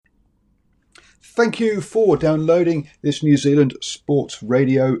Thank you for downloading this New Zealand Sports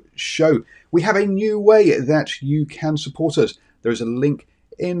Radio show. We have a new way that you can support us. There is a link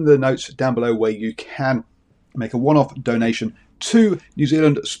in the notes down below where you can make a one-off donation to New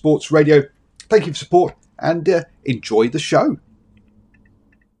Zealand Sports Radio. Thank you for support and enjoy the show.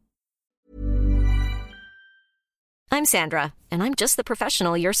 I'm Sandra, and I'm just the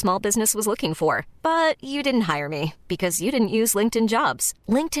professional your small business was looking for. But you didn't hire me because you didn't use LinkedIn Jobs.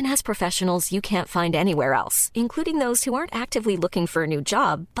 LinkedIn has professionals you can't find anywhere else, including those who aren't actively looking for a new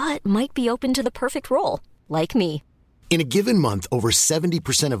job, but might be open to the perfect role, like me. In a given month, over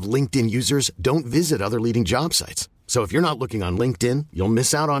 70% of LinkedIn users don't visit other leading job sites. So if you're not looking on LinkedIn, you'll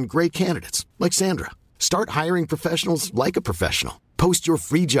miss out on great candidates like Sandra. Start hiring professionals like a professional. Post your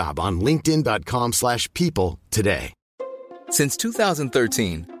free job on linkedin.com/people today. Since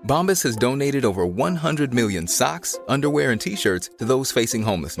 2013, Bombas has donated over 100 million socks, underwear, and T-shirts to those facing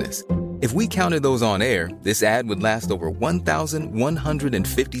homelessness. If we counted those on air, this ad would last over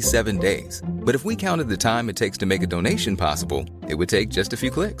 1,157 days. But if we counted the time it takes to make a donation possible, it would take just a few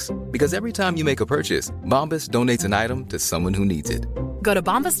clicks. Because every time you make a purchase, Bombas donates an item to someone who needs it. Go to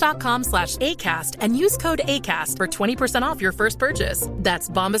bombas.com/ACAST and use code ACAST for 20% off your first purchase. That's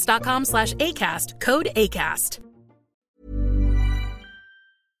bombas.com/ACAST, code ACAST.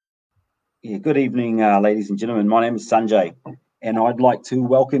 Yeah, good evening, ladies and gentlemen. My name is Sanjay, and I'd like to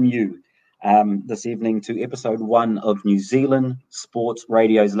welcome you this evening to episode 1 of New Zealand Sports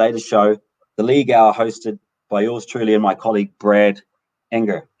Radio's latest show, The League Hour, hosted by yours truly and my colleague, Brad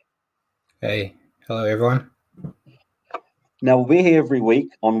Enger. Hey, hello everyone. Now, we're here every week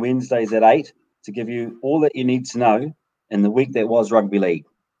on Wednesdays at 8 to give you all that you need to know in the week that was rugby league.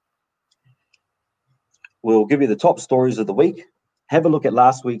 We'll give you the top stories of the week, have a look at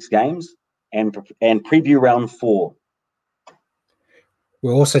last week's games, and preview round 4.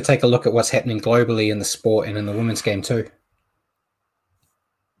 We'll also take a look at what's happening globally in the sport and in the women's game too.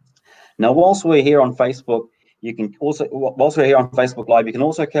 Now, whilst we're here on Facebook Live, you can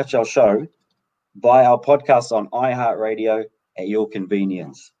also catch our show via our podcast on iHeartRadio at your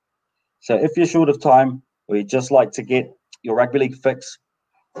convenience. So if you're short of time or you'd just like to get your rugby league fix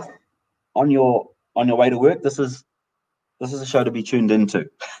on your way to work, this is a show to be tuned into.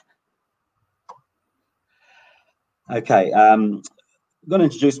 Okay, I'm going to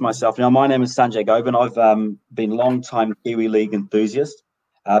introduce myself now. My name is Sanjay Govan. I've been a long-time Kiwi League enthusiast.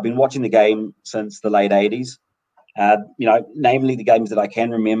 I've been watching the game since the late 80s. Namely the games that I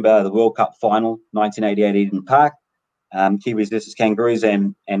can remember: the World Cup final, 1988 Eden Park, Kiwis versus Kangaroos,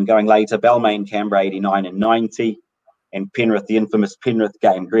 and going later, Balmain, Canberra, 89 and 90, and Penrith, the infamous Penrith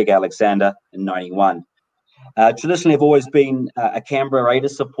game, Greg Alexander in 91. Traditionally, I've always been a Canberra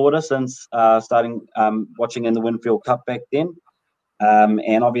Raiders supporter since starting watching in the Winfield Cup back then,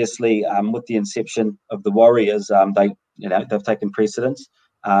 and obviously with the inception of the Warriors, they've taken precedence.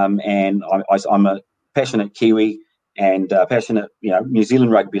 And I'm a passionate Kiwi and passionate New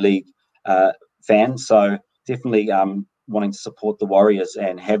Zealand Rugby League fan, so definitely wanting to support the Warriors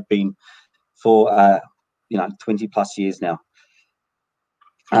and have been for 20 plus years now.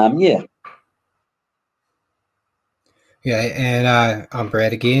 Yeah, and I'm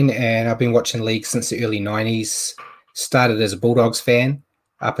Brad again, and I've been watching league since the early 90s. Started as a Bulldogs fan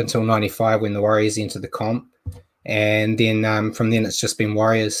up until 95 when the Warriors entered the comp. And then from then it's just been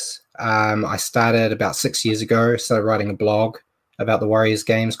Warriors. I started about 6 years ago, started writing a blog about the Warriors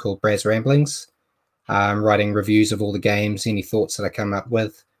games called Brad's Ramblings, writing reviews of all the games, any thoughts that I come up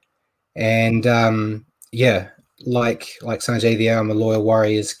with. And like Sanjay there, I'm a loyal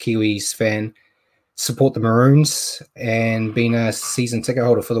Warriors Kiwis fan. Support the Maroons and been a season ticket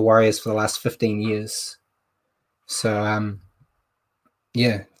holder for the Warriors for the last 15 years. So,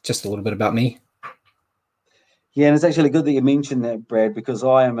 just a little bit about me. Yeah, and it's actually good that you mentioned that, Brad, because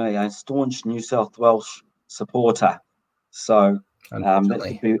I am a staunch New South Wales supporter. So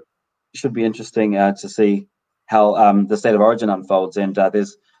that should be interesting to see how the State of Origin unfolds. And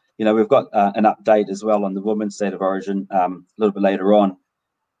there's, we've got an update as well on the Women's State of Origin a little bit later on.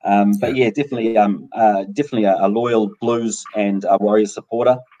 But yeah, definitely a loyal Blues and Warriors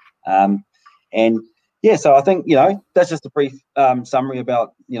supporter. So I think, that's just a brief summary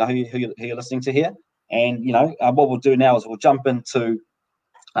about, who you're listening to here. And, what we'll do now is we'll jump into,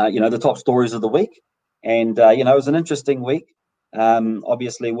 the top stories of the week. And, it was an interesting week,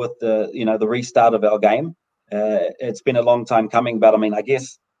 obviously, with the restart of our game. It's been a long time coming, but I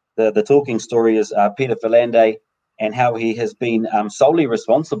guess the talking story is Peter Philander and how he has been solely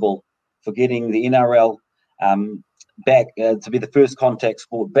responsible for getting the NRL back to be the first contact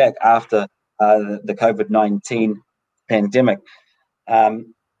sport back after the COVID-19 pandemic.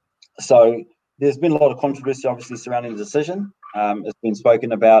 So there's been a lot of controversy, obviously, surrounding the decision. It's been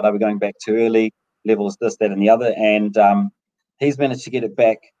spoken about, are we going back too early, levels this, that, and the other, and he's managed to get it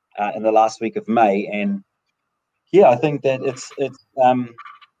back in the last week of May, and yeah, I think that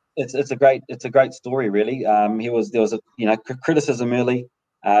it's a great story, really. There was criticism early,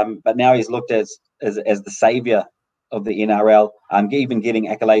 but now he's looked as the savior of the NRL. Even getting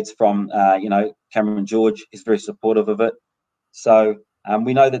accolades from Cameron George. He's very supportive of it. So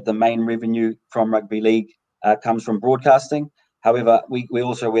we know that the main revenue from rugby league comes from broadcasting. However, we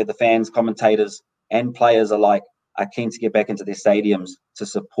also aware the fans, commentators, and players alike are keen to get back into their stadiums to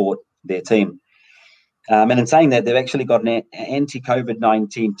support their team. And in saying that, they've actually got an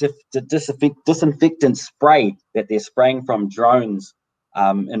anti-COVID-19 disinfectant spray that they're spraying from drones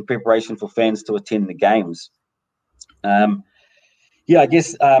in preparation for fans to attend the games. I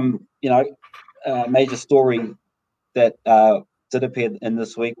guess, a major story that did appear in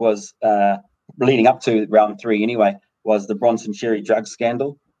this week was, leading up to round 3 anyway, was the Bronson Xerri drug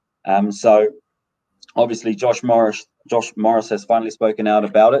scandal. So obviously Josh Morris has finally spoken out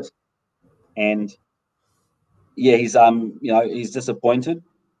about it. And yeah, he's disappointed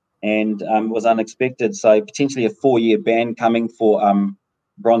and was unexpected. So potentially a 4-year ban coming for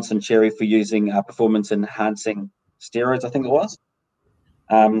Bronson Xerri for using performance-enhancing steroids, I think it was.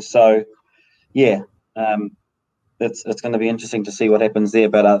 It's going to be interesting to see what happens there.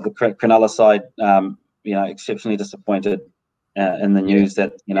 But the Cronulla side, exceptionally disappointed in the news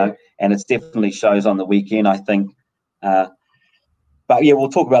that, and it definitely shows on the weekend, I think. But yeah, we'll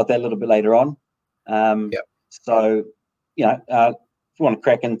talk about that a little bit later on. So, if you want to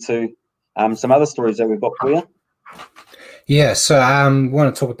crack into some other stories that we've got for you. Yeah, so we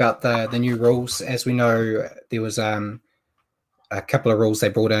want to talk about the new rules. As we know, there was a couple of rules they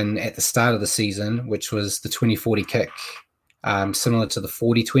brought in at the start of the season, which was the 20-40 kick, similar to the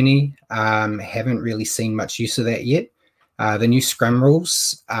 40-20. Haven't really seen much use of that yet. The new scrum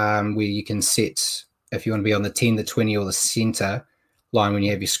rules, where you can set if you want to be on the 10, the 20, or the centre line when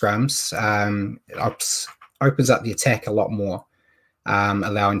you have your scrums, opens up the attack a lot more,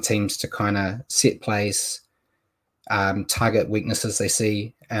 allowing teams to kind of set plays, target weaknesses they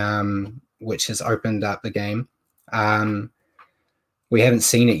see, which has opened up the game. We haven't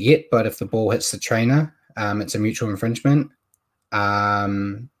seen it yet, but if the ball hits the trainer, it's a mutual infringement.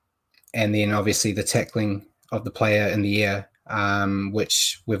 And then obviously the tackling of the player in the air,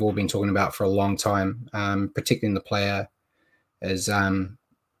 which we've all been talking about for a long time. Protecting the player is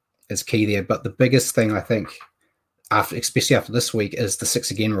key there. But the biggest thing, I think, especially after this week, is the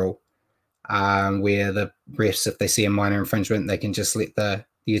 6 again rule, where the refs, if they see a minor infringement, they can just let the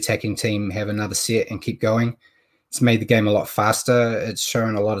attacking team have another set and keep going. It's made the game a lot faster. It's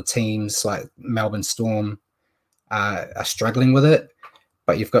shown a lot of teams like Melbourne Storm are struggling with it,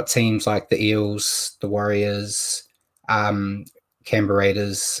 but you've got teams like the Eels, the Warriors, Canberra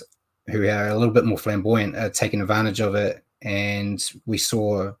Raiders, who are a little bit more flamboyant, are taking advantage of it. And we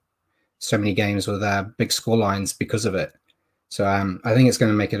saw so many games with big score lines because of it. So I think it's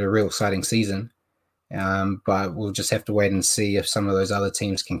going to make it a real exciting season. But we'll just have to wait and see if some of those other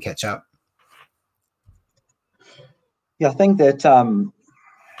teams can catch up. Yeah, I think that,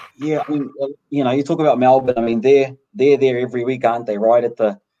 you talk about Melbourne. I mean, they're there every week, aren't they? Right at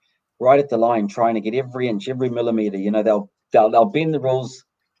the line, trying to get every inch, every millimeter. They'll bend the rules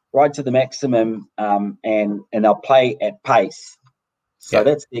right to the maximum, and they'll play at pace. So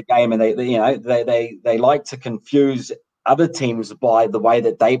that's their game, and they like to confuse other teams by the way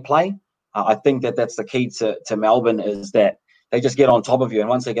that they play. I think that's the key to Melbourne, is that they just get on top of you, and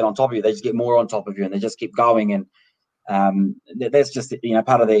once they get on top of you, they just get more on top of you, and they just keep going. And that's just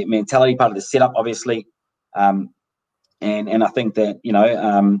part of their mentality, part of the setup, obviously. And I think that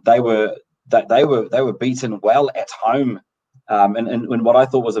they were beaten well at home, and what I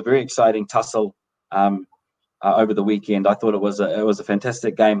thought was a very exciting tussle over the weekend. I thought it was a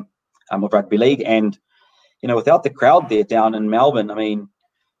fantastic game of rugby league, and without the crowd there down in Melbourne, I mean,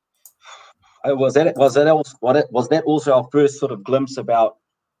 was that also our first sort of glimpse about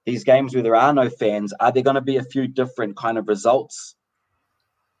these games where there are no fans? Are there going to be a few different kind of results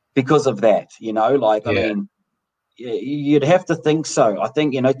because of that? I mean, you'd have to think so. I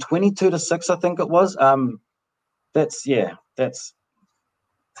think 22-6, I think it was. That's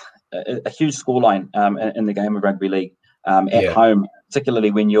a huge scoreline in the game of rugby league at home, particularly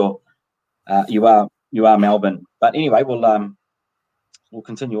when you are Melbourne. But anyway, we'll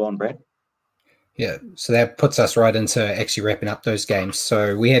continue on, Brad. Yeah, so that puts us right into actually wrapping up those games.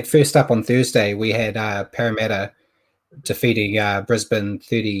 So we had, first up on Thursday, we had Parramatta defeating Brisbane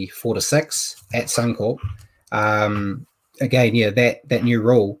 34-6 at Suncorp. Again, that new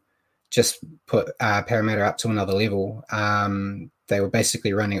rule just put Parramatta up to another level. They were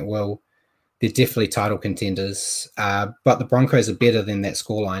basically running it well. They're definitely title contenders, but the Broncos are better than that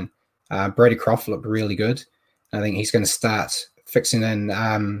scoreline. Brody Croft looked really good. I think he's going to start fixing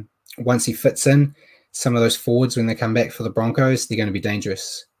in. Once he fits in, some of those forwards, when they come back for the Broncos, they're going to be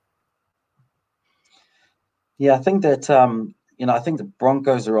dangerous. Yeah, I think that, I think the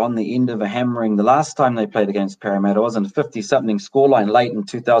Broncos are on the end of a hammering. The last time they played against Parramatta was in a 50-something scoreline late in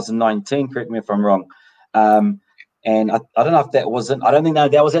 2019, correct me if I'm wrong. And I don't know if that wasn't, I don't think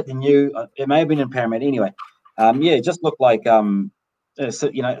that was at the new, it may have been in Parramatta anyway. It just looked like,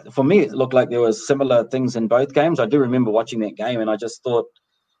 for me, it looked like there was similar things in both games. I do remember watching that game and I just thought,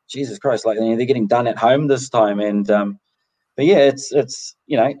 Jesus Christ, like they're getting done at home this time. And, but yeah, it's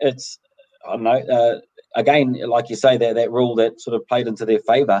I don't know, again, like you say, that rule that sort of played into their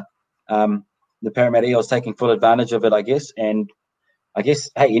favour. The Parramatta Eels taking full advantage of it, I guess. And I guess,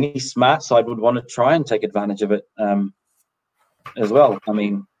 hey, any smart side would want to try and take advantage of it as well. I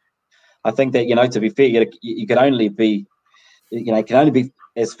mean, I think that, to be fair, you can only be,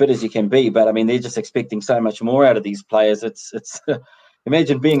 as fit as you can be. But I mean, they're just expecting so much more out of these players. It's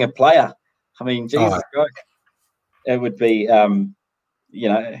imagine being a player. I mean, Jesus Christ, it would be, the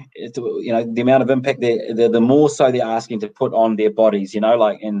amount of impact the more so they're asking to put on their bodies,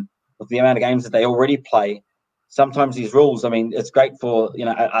 and with the amount of games that they already play. Sometimes these rules, I mean, it's great for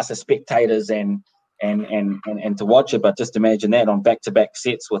us as spectators and to watch it, but just imagine that on back-to-back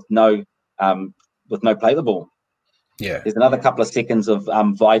sets with no play the ball. Yeah, there's another couple of seconds of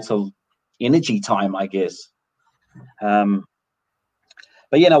vital energy time, I guess. But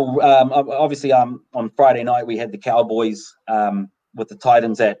obviously, on Friday night we had the Cowboys with the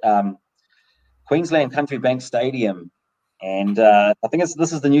Titans at Queensland Country Bank Stadium, and I think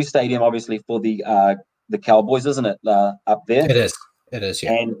this is the new stadium, obviously, for the Cowboys, isn't it? Up there, it is,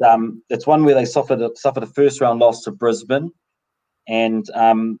 yeah. And it's one where they suffered a first round loss to Brisbane, and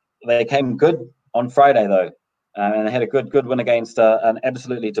they came good on Friday though, and they had a good win against an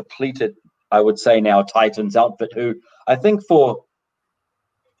absolutely depleted, I would say now, Titans outfit, who I think for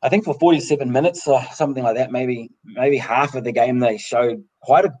 47 minutes or something like that, maybe half of the game, they showed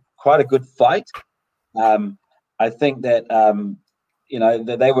quite a good fight. I think that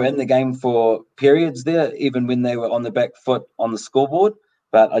that they were in the game for periods there, even when they were on the back foot on the scoreboard.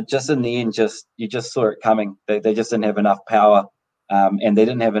 But just in the end, you just saw it coming. They just didn't have enough power, and they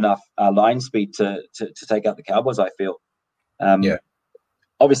didn't have enough line speed to take out the Cowboys, I feel.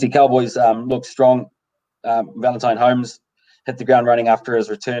 Obviously, Cowboys look strong. Valentine Holmes hit the ground running after his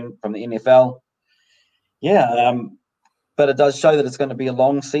return from the NFL. But it does show that it's going to be a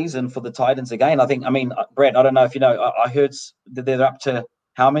long season for the Titans again. I mean, Brad, I don't know if you know, I heard that they're up to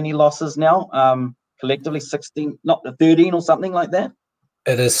how many losses now? Collectively 16, not 13 or something like that?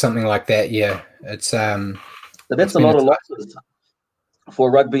 It is something like that, yeah. It's so that's a lot of losses for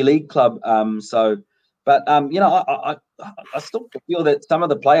a rugby league club. I still feel that some of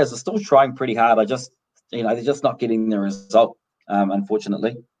the players are still trying pretty hard. They're just not getting the result,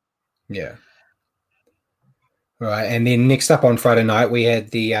 unfortunately. Yeah. Right, and then next up on Friday night, we had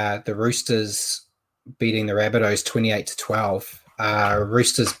the Roosters beating the Rabbitohs 28-12.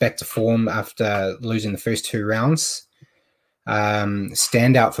 Roosters back to form after losing the first two rounds.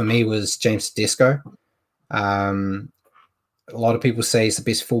 Standout for me was James Tedesco. A lot of people say he's the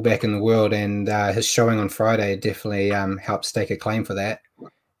best fullback in the world, and his showing on Friday definitely helped stake a claim for that.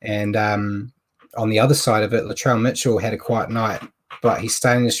 And on the other side of it, Latrell Mitchell had a quiet night, but he's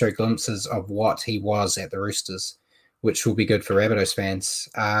starting to show glimpses of what he was at the Roosters, which will be good for Rabbitohs fans.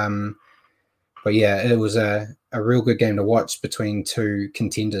 But yeah, it was a real good game to watch between two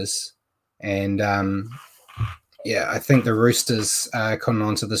contenders. And I think the Roosters are coming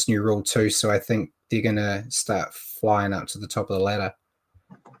on to this new rule too, so I think they're going to start flying up to the top of the ladder.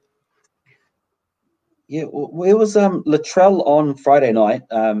 Yeah, where was Latrell on Friday night?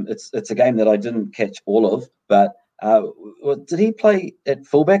 It's a game that I didn't catch all of, but did he play at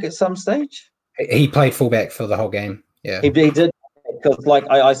fullback at some stage? He played fullback for the whole game. Yeah, he did, because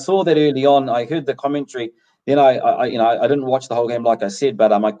I saw that early on. I heard the commentary. Then I didn't watch the whole game, like I said,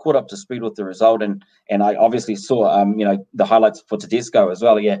 but I caught up to speed with the result, and I obviously saw the highlights for Tedesco as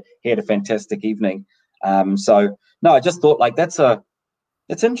well. Yeah, he had a fantastic evening. So no, I just thought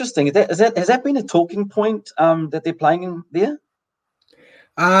it's interesting. Has that been a talking point that they're playing in there?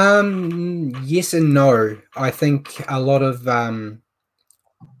 Yes and no. I think a lot of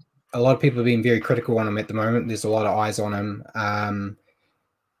people have been very critical on him at the moment. There's a lot of eyes on him,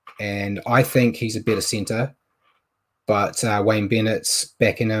 and I think he's a better centre. But Wayne Bennett's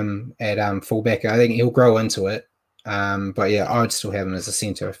backing him at fullback. I think he'll grow into it. But yeah, I would still have him as a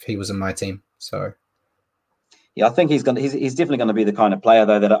centre if he was in my team. So yeah, I think he's definitely going to be the kind of player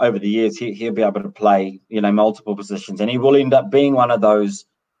though that over the years he'll be able to play, multiple positions, and he will end up being one of those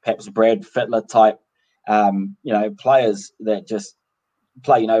perhaps Brad Fittler type, players that just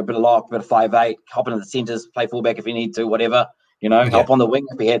play, a bit of lock, a bit of 5'8", hop into the centres, play fullback if you need to, whatever, hop on the wing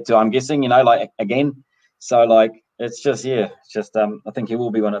if he had to, I'm guessing, again. So, it's just, I think he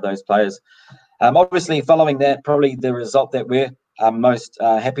will be one of those players. Obviously, following that, probably the result that we're most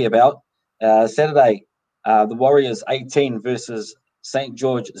happy about, Saturday, the Warriors 18 versus St.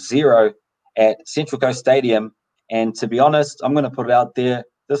 George 0 at Central Coast Stadium. And to be honest, I'm going to put it out there,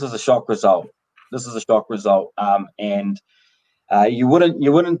 this is a shock result. And you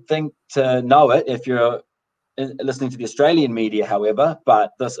wouldn't think to know it if you're listening to the Australian media, however,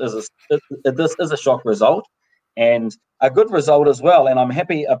 but this is a shock result and a good result as well. And I'm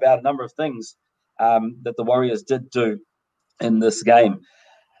happy about a number of things that the Warriors did do in this game.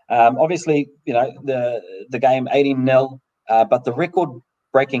 Obviously, the game 18-0, but the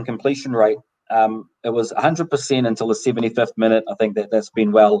record-breaking completion rate, it was 100% until the 75th minute. I think that's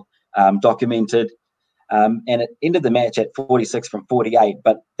been well documented. And it ended the match at 46 from 48,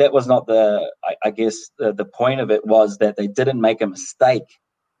 but that was not the point of it was that they didn't make a mistake,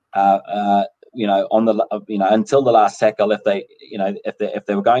 on the, until the last tackle. If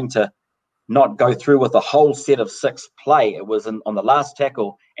they were going to not go through with a whole set of 6 play, it was on the last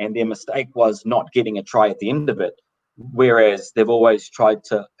tackle, and their mistake was not getting a try at the end of it. Whereas they've always tried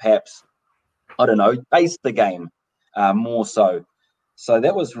to perhaps, base the game more so. So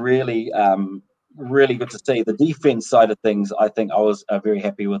that was really good to see. The defense side of things, I think I was very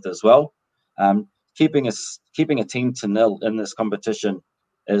happy with as well. Keeping a team to nil in this competition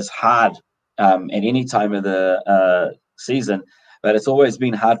is hard at any time of the season, but it's always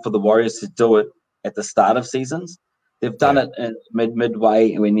been hard for the Warriors to do it at the start of seasons. They've done it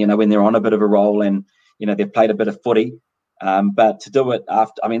midway when they're on a bit of a roll and they've played a bit of footy. But to do it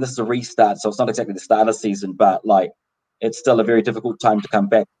after, this is a restart, so it's not exactly the start of season, but it's still a very difficult time to come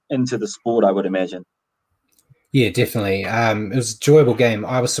back into the sport, I would imagine. Yeah, definitely. It was an enjoyable game.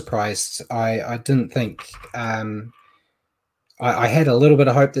 I was surprised. I didn't think. I had a little bit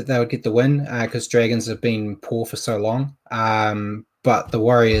of hope that they would get the win because Dragons have been poor for so long. But the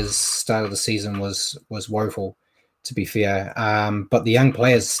Warriors' start of the season was woeful, to be fair. But the young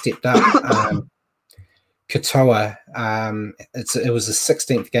players stepped up. Katoa, it was the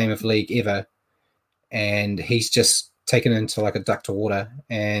 16th game of league ever, and he's just taken into like a duck to water,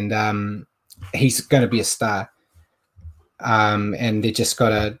 and he's going to be a star. And they just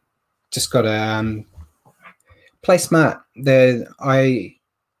gotta play smart.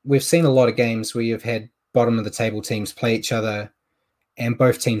 We've seen a lot of games where you've had bottom of the table teams play each other, and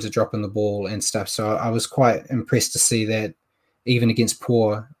both teams are dropping the ball and stuff. So I was quite impressed to see that even against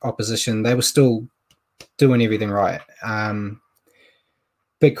poor opposition, they were still doing everything right.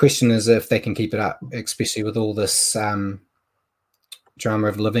 Big question is if they can keep it up, especially with all this drama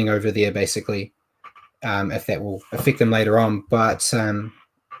of living over there, basically, if that will affect them later on. But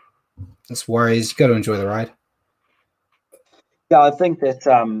it's Warriors, you've got to enjoy the ride. Yeah, I think that,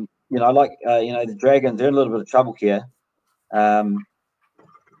 the Dragons, they're in a little bit of trouble here. Paul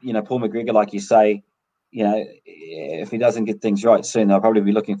McGregor, like you say, if he doesn't get things right soon, they'll probably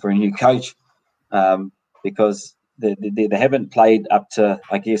be looking for a new coach because they haven't played up to,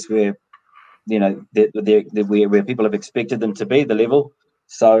 I guess, where where people have expected them to be, the level.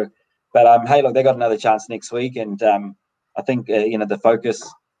 So, but hey, look, they got another chance next week, and I think the focus,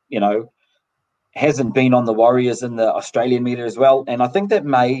 hasn't been on the Warriors in the Australian media as well, and I think that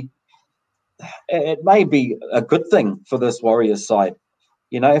may be a good thing for this Warriors side.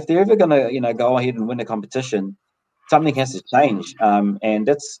 If they're ever going to go ahead and win a competition, something has to change, and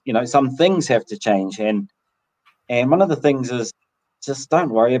it's some things have to change, and one of the things is just don't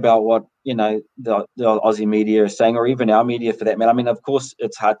worry about what the Aussie media is saying, or even our media for that matter. Of course,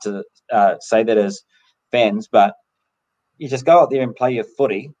 it's hard to say that as fans, but you just go out there and play your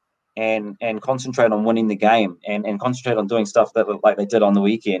footy and concentrate on winning the game and concentrate on doing stuff that like they did on the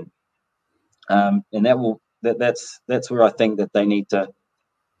weekend. And that's where I think that they need to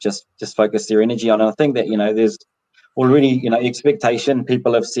just focus their energy on. And I think that there's already expectation.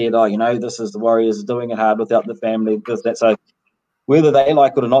 People have said, this is the Warriors doing it hard without the family. So whether they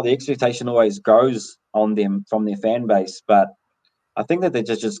like it or not, the expectation always grows on them from their fan base. But I think that they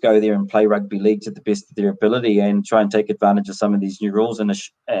just go there and play rugby league to the best of their ability and try and take advantage of some of these new rules and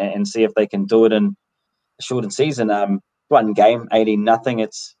see if they can do it in a shortened season. One game, 18-0.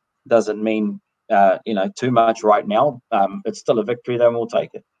 It doesn't mean too much right now. It's still a victory, though, and we'll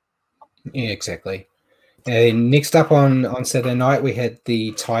take it. Yeah, exactly. Next up on Saturday night, we had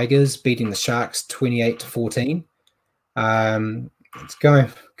the Tigers beating the Sharks 28-14. It's going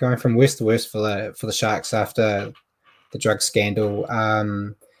from worst to worst for the Sharks after the drug scandal.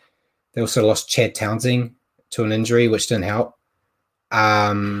 They also lost Chad Townsend to an injury, which didn't help.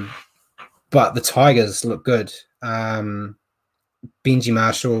 But the Tigers look good. Benji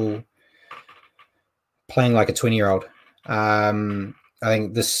Marshall playing like a 20-year-old. I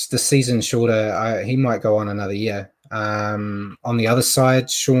think this season's shorter. He might go on another year. On the other side,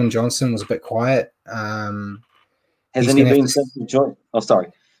 Sean Johnson was a bit quiet. Hasn't he been since he joined? Oh, sorry.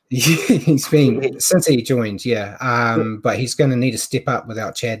 He's been since he joined, yeah. But he's going to need to step up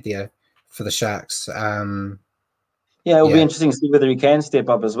without Chad there for the Sharks. It'll be interesting to see whether he can step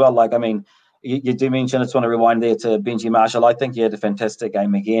up as well. Like, I mean, you do mention, I just want to rewind there to Benji Marshall. I think he had a fantastic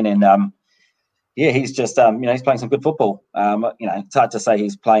game again, and he's just he's playing some good football. It's hard to say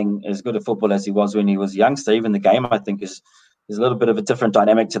he's playing as good a football as he was when he was a youngster. Even the game, I think, is a little bit of a different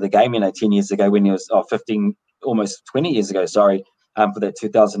dynamic to the game. 10 years ago when he was 15, almost 20 years ago. Sorry, for that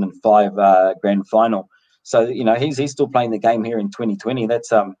 2005 grand final. So he's still playing the game here in 2020.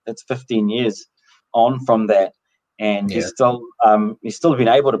 That's 15 years on from that. And he's still been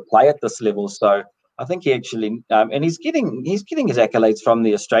able to play at this level. So I think he actually and he's getting his accolades from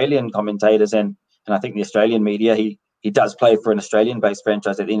the Australian commentators and I think the Australian media. He does play for an Australian-based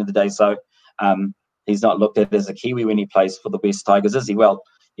franchise at the end of the day. So he's not looked at as a Kiwi when he plays for the West Tigers, is he? Well,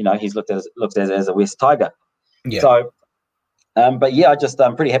 he's looked at as a West Tiger. Yeah. So, I'm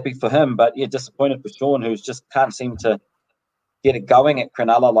pretty happy for him. But disappointed for Sean, who's just can't seem to get it going at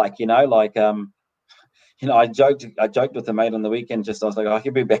Cronulla. I joked with a mate on the weekend. I was like,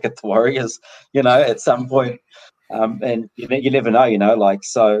 he'll be back at the Warriors, at some point. And you never know,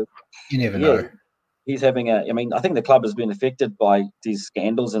 so you never know. He's having I think the club has been affected by these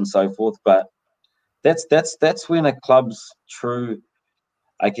scandals and so forth, but that's when a club's true,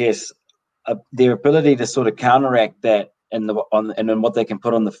 I guess, their ability to sort of counteract that and then what they can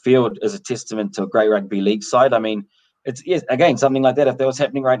put on the field is a testament to a great rugby league side. It's again something like that. If that was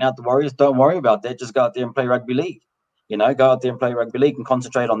happening right now at the Warriors, don't worry about that. Just go out there and play rugby league. Go out there and play rugby league and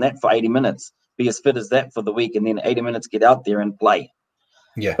concentrate on that for 80 minutes. Be as fit as that for the week, and then 80 minutes get out there and play.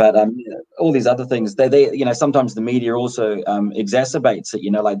 Yeah. But all these other things, they sometimes the media also exacerbates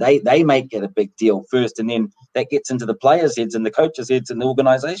it. They make it a big deal first, and then that gets into the players' heads and the coaches' heads and the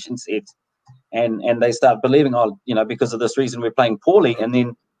organization's heads, and they start believing, because of this reason we're playing poorly, and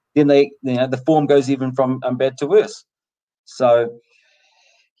then they the form goes even from bad to worse. So,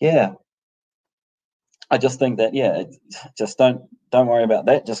 I just think that just don't worry about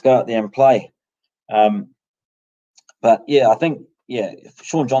that. Just go out there and play. But I think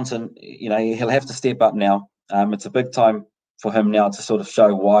Sean Johnson, he'll have to step up now. It's a big time for him now to sort of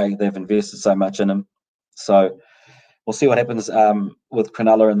show why they've invested so much in him. So we'll see what happens with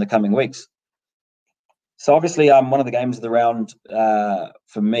Cronulla in the coming weeks. So obviously, one of the games of the round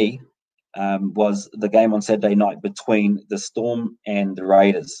for me was the game on Saturday night between the Storm and the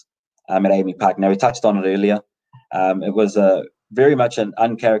Raiders at AAMI Park. Now, we touched on it earlier. It was very much an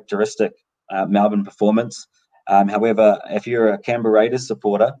uncharacteristic Melbourne performance. However, if you're a Canberra Raiders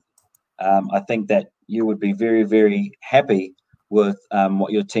supporter, I think that you would be very, very happy with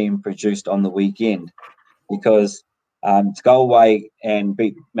what your team produced on the weekend, because to go away and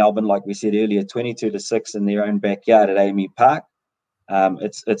beat Melbourne, like we said earlier, 22-6 in their own backyard at AAMI Park,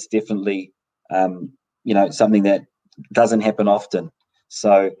 it's definitely something that doesn't happen often.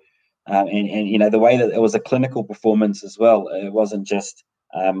 So the way that it was a clinical performance as well. It wasn't just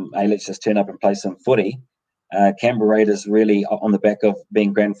hey, let's just turn up and play some footy. Canberra Raiders really, on the back of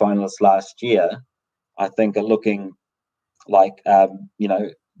being grand finalists last year, I think are looking like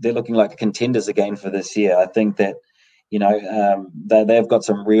they're looking like contenders again for this year. I think that they've got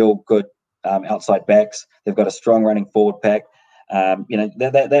some real good outside backs. They've got a strong running forward pack.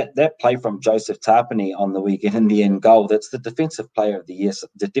 That play from Joseph Tarpany on the weekend in the end goal, that's the defensive player of the year,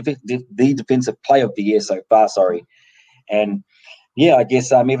 the defensive play of the year so far. Sorry, and I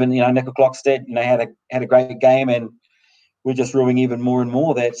guess even Nico Klockstedt had a great game, and we're just ruling even more and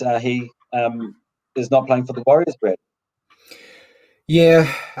more that he is not playing for the Warriors, Brad.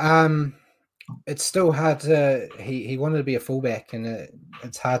 Yeah, it's still hard to. He wanted to be a fullback, and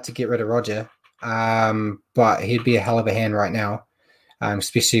it's hard to get rid of Roger. But he'd be a hell of a hand right now,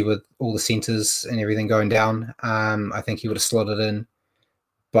 especially with all the centres and everything going down. I think he would have slotted in.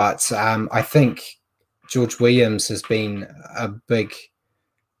 But I think George Williams has been a big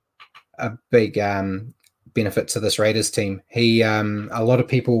benefit to this Raiders team. He a lot of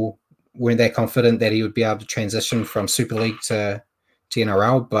people weren't that confident that he would be able to transition from Super League to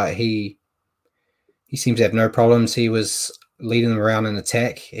NRL, but he He seems to have no problems. He was leading them around in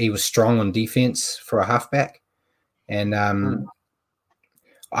attack. He was strong on defense for a halfback. And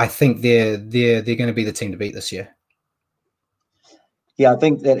I think they're going to be the team to beat this year. Yeah, I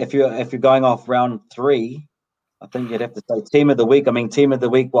think that if you're going off round 3, I think you'd have to say team of the week. I mean, team of the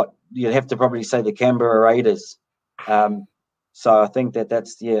week, what you'd have to probably say the Canberra Raiders. So I think I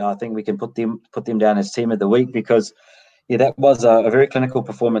think we can put them down as team of the week because that was a very clinical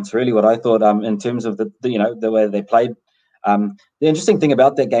performance. Really, what I thought in terms of the way they played. The interesting thing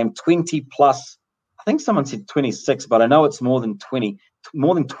about that game, 20 plus. I think someone said 26, but I know it's more than 20.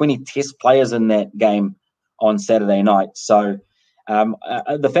 More than 20 Test players in that game on Saturday night. So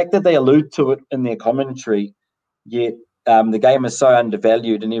the fact that they allude to it in their commentary, yet the game is so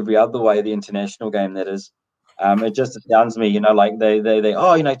undervalued in every other way, the international game that is, it just astounds me, like they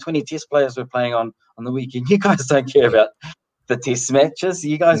 20 Test players were playing on the weekend. You guys don't care about the Test matches.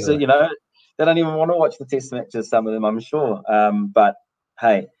 You guys, they don't even want to watch the Test matches, some of them, I'm sure. But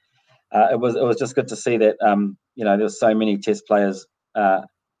hey, it was just good to see that, there's so many Test players,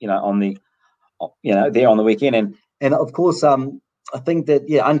 on the, there on the weekend. And of course, I think that,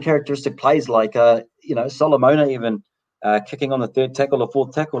 uncharacteristic plays like, Solomona even kicking on the third tackle or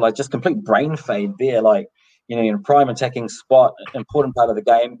fourth tackle, like just complete brain fade there, like, in a prime attacking spot, important part of the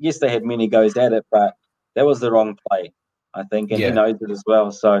game. Yes, they had many goes at it, but that was the wrong play, I think, and he knows it as well.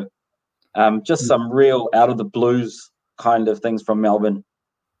 So just some real out of the blues kind of things from Melbourne,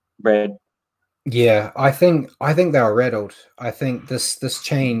 Brad. Yeah, I think they were rattled. I think this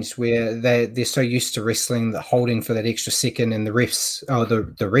change where they're so used to wrestling, the holding for that extra second, and the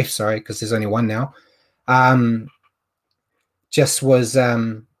refs, sorry, because there's only one now, just was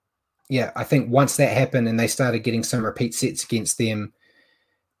I think once that happened and they started getting some repeat sets against them,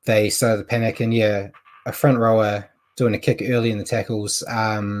 they started to panic. And a front rower doing a kick early in the tackles,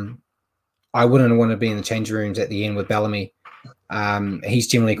 I wouldn't want to be in the change rooms at the end with Bellamy. He's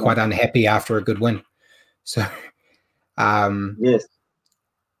generally quite unhappy after a good win. So, yes,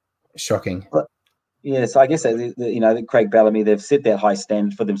 shocking. So I guess that Craig Bellamy, they've set that high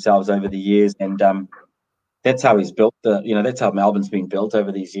standard for themselves over the years, and that's how he's built that's how Melbourne's been built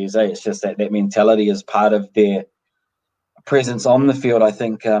over these years. It's just that mentality is part of their presence on the field, I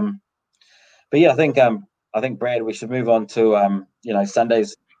think. I think Brad, we should move on to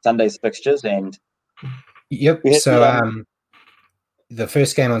Sunday's fixtures and. Yep. So the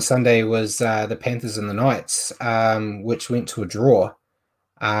first game on Sunday was the Panthers and the Knights, which went to a draw.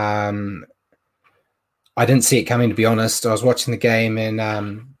 I didn't see it coming, to be honest. I was watching the game and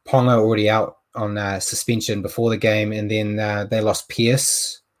Ponga already out on suspension before the game, and then they lost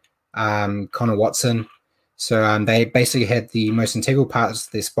Pierce, Connor Watson. So they basically had the most integral parts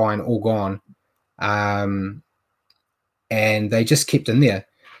of their spine all gone, and they just kept in there.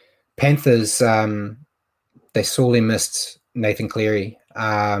 Panthers, they sorely missed Nathan Cleary.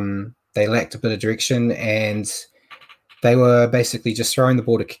 They lacked a bit of direction, and they were basically just throwing the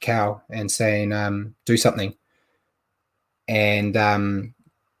ball to Cacao and saying, do something. And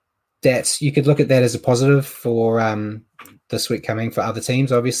you could look at that as a positive for this week coming for other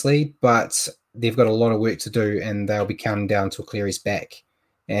teams, obviously, but they've got a lot of work to do, and they'll be counting down till Cleary's back.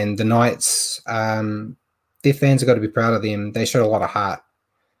 And the Knights, their fans have got to be proud of them. They showed a lot of heart.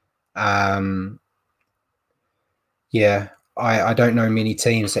 I don't know many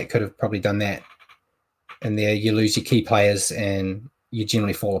teams that could have probably done that. And there you lose your key players and you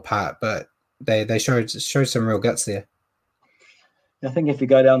generally fall apart, but they showed some real guts there. I think if you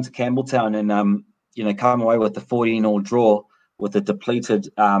go down to Campbelltown and come away with the 14-all draw with a depleted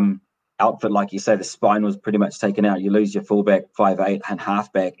outfit, like you say, the spine was pretty much taken out. You lose your fullback, 5'8", and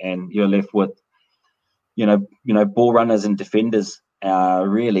halfback, and you're left with ball runners and defenders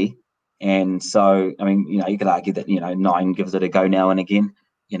really. And so, I mean, you could argue that 9 gives it a go now and again,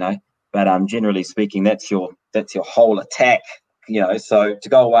 but generally speaking, that's your whole attack. So to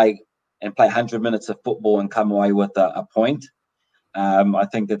go away and play 100 minutes of football and come away with a point. I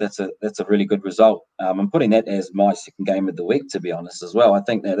think that's a really good result. I'm putting that as my second game of the week, to be honest, as well. I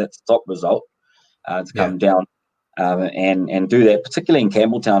think that's a top result to come down and do that, particularly in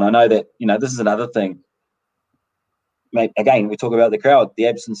Campbelltown. I know that this is another thing. Mate, again, we talk about the crowd, the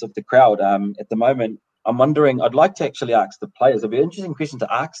absence of the crowd. At the moment, I'm wondering. I'd like to actually ask the players. It'd be an interesting question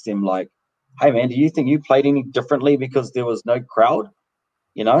to ask them. Like, hey man, do you think you played any differently because there was no crowd?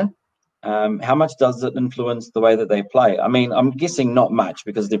 How much does it influence the way that they play? I mean, I'm guessing not much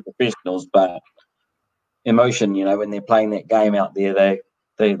because they're professionals, but emotion, when they're playing that game out there,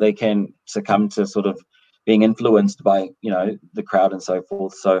 they can succumb to sort of being influenced by, the crowd and so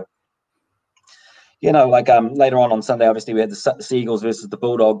forth. So, later on Sunday, obviously we had the Seagulls versus the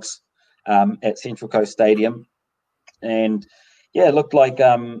Bulldogs. at Central Coast Stadium. And yeah, it looked like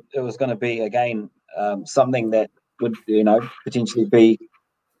it was going to be, again, something that would, potentially be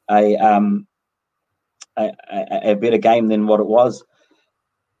a better game than what it was.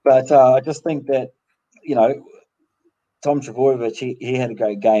 But I just think that, Tom Trbojevic, he had a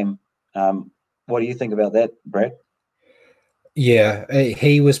great game. What do you think about that, Brad? Yeah,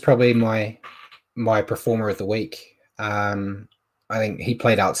 he was probably my performer of the week. I think he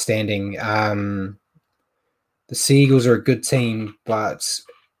played outstanding. The Seagulls are a good team, but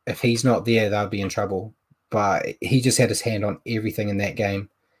if he's not there, they'll be in trouble. But he just had his hand on everything in that game.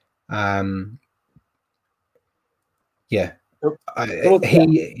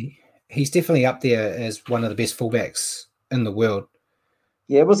 He's definitely up there as one of the best fullbacks in the world.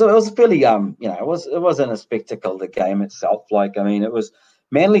 Yeah, it was fairly it wasn't a spectacle, the game itself. It was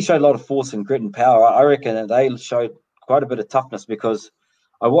Manly showed a lot of force and grit and power. I reckon that they showed quite a bit of toughness, because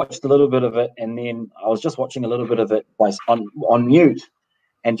I watched a little bit of it, and then I was just watching a little bit of it on mute,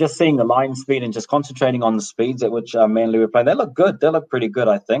 and just seeing the line speed and just concentrating on the speeds at which Manly were playing. They look good. They look pretty good,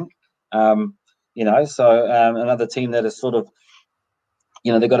 I think. Another team that is sort of,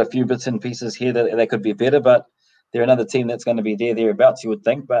 they've got a few bits and pieces here that they could be better, but they're another team that's going to be thereabouts, you would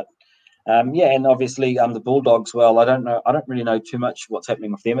think. But and obviously the Bulldogs, well, I don't really know too much what's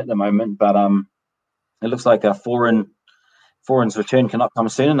happening with them at the moment, but it looks like a Foran's return cannot come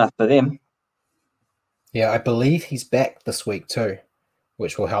soon enough for them. Yeah, I believe he's back this week too,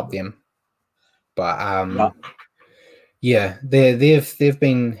 which will help them. But they've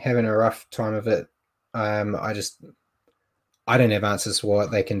been having a rough time of it. I don't have answers for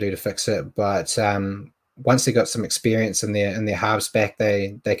what they can do to fix it, but once they got some experience in their halves back,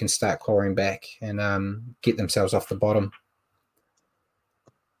 they can start clawing back and get themselves off the bottom.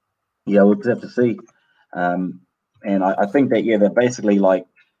 Yeah, we'll just have to see. And I think that they're basically like,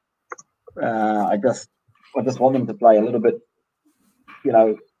 I just want them to play a little bit,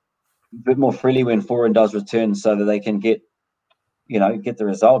 a bit more freely when Foran does return, so that they can get the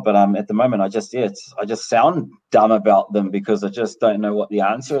result. But at the moment, I just sound dumb about them, because I just don't know what the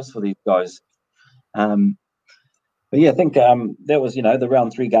answer is for these guys. But yeah, I think that was, the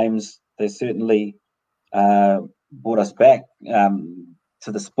round 3 games. They certainly brought us back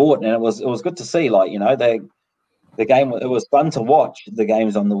to the sport, and it was good to see. The game, it was fun to watch the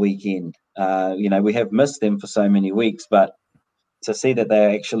games on the weekend. We have missed them for so many weeks, but to see that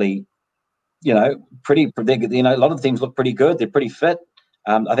they're actually, pretty. A lot of the teams look pretty good. They're pretty fit.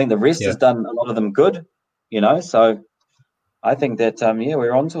 I think the rest has done a lot of them good. So I think that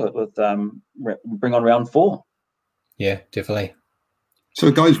we're onto it with bring on round 4. Yeah, definitely.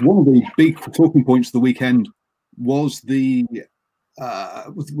 So, guys, one of the big talking points of the weekend was the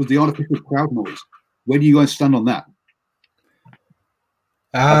artificial crowd noise. Where do you guys stand on that?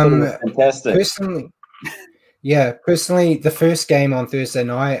 Fantastic. Personally, the first game on Thursday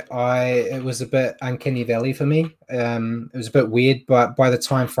night, it was a bit uncanny valley for me. It was a bit weird, but by the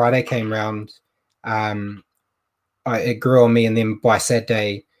time Friday came round, it grew on me, and then by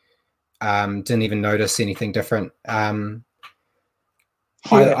Saturday, didn't even notice anything different. That's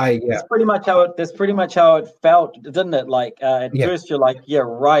pretty much how it felt, didn't it? First you're like, yeah,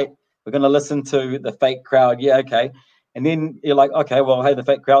 right, we're going to listen to the fake crowd. Yeah, okay. And then you're like, okay, well, hey, the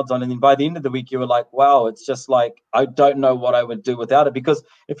fake crowd's on. And then by the end of the week, you were like, wow, it's just like, I don't know what I would do without it. Because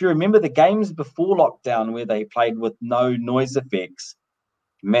if you remember the games before lockdown where they played with no noise effects,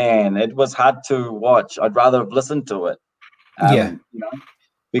 man, it was hard to watch. I'd rather have listened to it.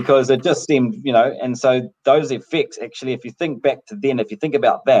 Because it just seemed, and so those effects, actually, if you think back to then, if you think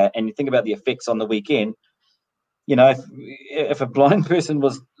about that and you think about the effects on the weekend, if a blind person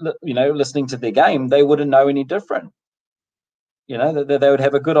was, listening to their game, they wouldn't know any different. They would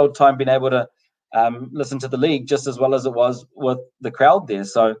have a good old time being able to listen to the league just as well as it was with the crowd there.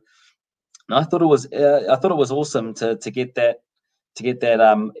 So I thought it was awesome to get that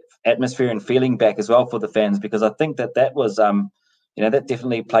atmosphere and feeling back as well for the fans, because I think that was that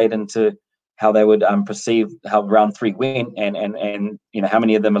definitely played into how they would perceive how round 3 went, and how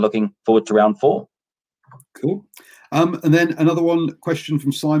many of them are looking forward to round 4. Cool. And then another question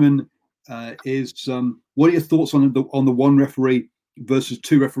from Simon is, what are your thoughts on the one referee versus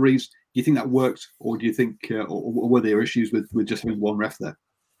 2 referees? Do you think that worked, or do you think, or were there issues with just having one ref there?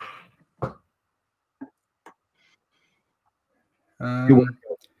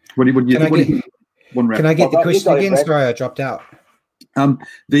 What do you think? One ref. Can I get the question again? Sorry, I dropped out.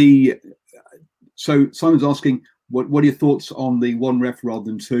 So Simon's asking, what are your thoughts on the one ref rather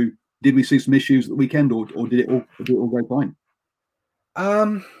than 2? Did we see some issues at the weekend, or did it all go fine?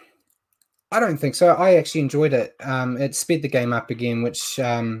 I don't think so. I actually enjoyed it. It sped the game up again, which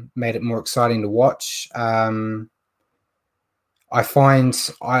made it more exciting to watch. I find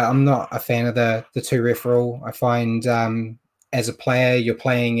I'm not a fan of the two ref rule. I find as a player, you're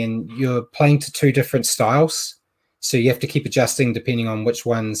playing to two different styles, so you have to keep adjusting depending on which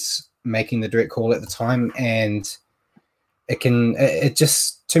one's making the direct call at the time, and it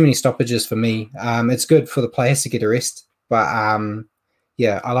just too many stoppages for me. It's good for the players to get a rest, but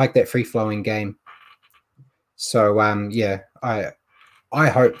yeah, I like that free flowing game. So yeah, I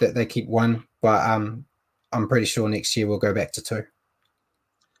hope that they keep one, but I'm pretty sure next year we'll go back to two.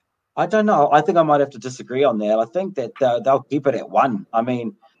 I don't know. I think I might have to disagree on that. I think that they'll keep it at one. I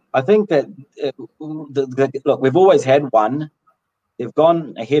mean, I think that look, we've always had one. They've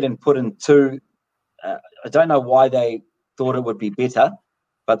gone ahead and put in two. I don't know why they thought it would be better,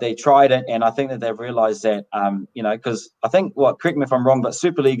 but they tried it, and I think that they've realised that because I think correct me if I'm wrong, but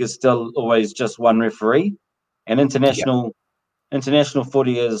Super League is still always just one referee, and international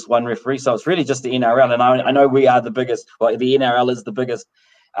footy is one referee. So it's really just the NRL, and I know we are the biggest. Well, the NRL is the biggest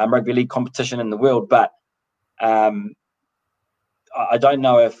rugby league competition in the world, but I don't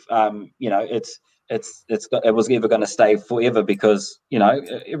know if it was ever going to stay forever because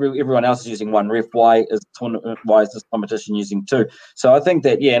everyone else is using one ref. Why is this competition using two? So I think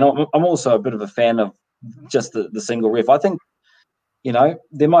that and I'm also a bit of a fan of just the single ref. I think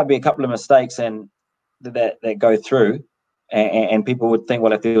there might be a couple of mistakes and that go through, and people would think,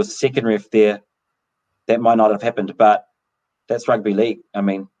 well, if there was a second ref there, that might not have happened, but that's rugby league. I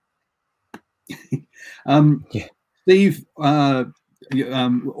mean, Steve also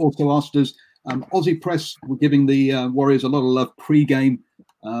asked us, Aussie press were giving the Warriors a lot of love pre-game,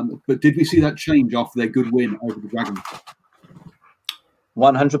 but did we see that change after their good win over the Dragons?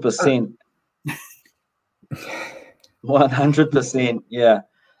 100%. 100%, yeah.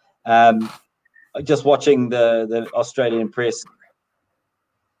 Just watching the Australian press,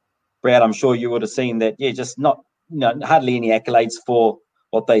 Brad, I'm sure you would have seen that, just not hardly any accolades for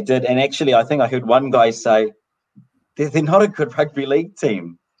what they did. And actually, I think I heard one guy say they're not a good rugby league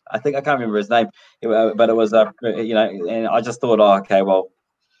team. I can't remember his name, but it was and I just thought, okay, well,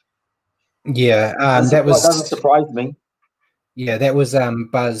 yeah, that doesn't surprise me. Yeah, that was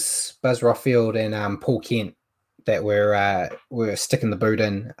Buzz Rothfield and Paul Kent that were sticking the boot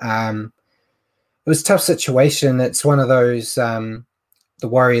in. It was a tough situation. It's one of those. The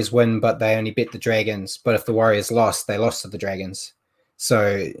Warriors win, but they only bet the Dragons. But if the Warriors lost, they lost to the Dragons.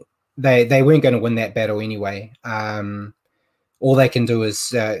 So they weren't going to win that battle anyway. All they can do is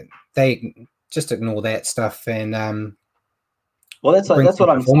they just ignore that stuff and. Well, that's what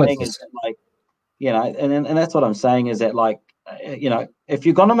I'm saying is that, like, and that's what I'm saying is that, like, if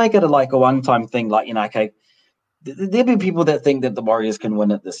you're gonna make it a one-time thing, like, okay, there'll be people that think that the Warriors can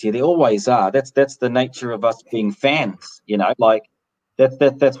win it this year. There always are. That's the nature of us being fans. Like.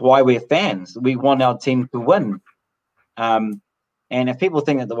 That's why we're fans. We want our team to win. And if people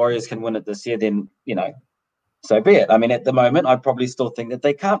think that the Warriors can win it this year, then, so be it. I mean, at the moment, I probably still think that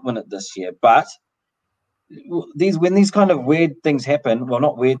they can't win it this year. But when these kind of weird things happen, well,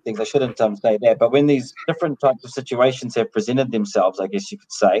 not weird things, I shouldn't say that, but when these different types of situations have presented themselves, I guess you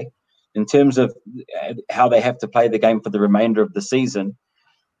could say, in terms of how they have to play the game for the remainder of the season,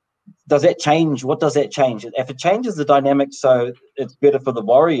 does that change? What does that change? If it changes the dynamic so it's better for the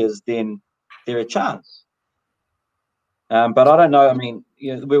Warriors, then they're a chance. But I don't know. I mean,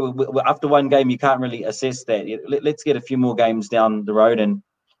 after one game, you can't really assess that. Let's get a few more games down the road and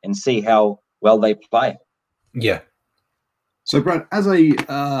see how well they play. Yeah. So, Brad, as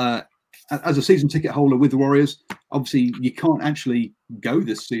a season ticket holder with the Warriors, obviously you can't actually go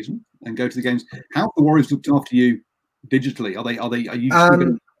this season and go to the games. How have the Warriors looked after you digitally? Are you still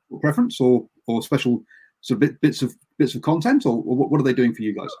getting preference or special sort of bits of content, or what are they doing for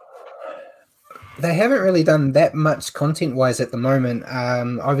you guys? They haven't really done that much content wise at the moment.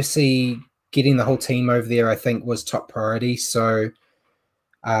 Obviously getting the whole team over there, I think, was top priority. So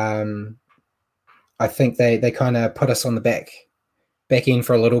I think they kind of put us on the back end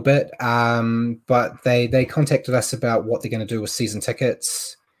for a little bit. But they contacted us about what they're going to do with season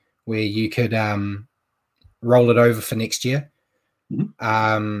tickets, where you could roll it over for next year.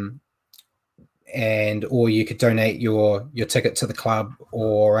 Mm-hmm. Or you could donate your ticket to the club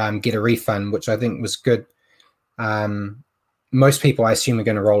or get a refund, which I think was good. Most people, I assume, are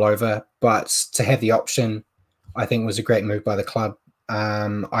going to roll over, but to have the option, I think was a great move by the club.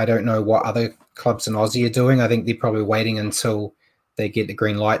 I don't know what other clubs in Aussie are doing. I think they're probably waiting until they get the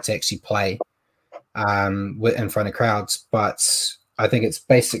green light to actually play in front of crowds. But I think it's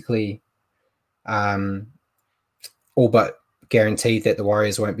basically all but guaranteed that the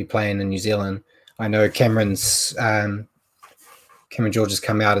Warriors won't be playing in New Zealand. I know Cameron George has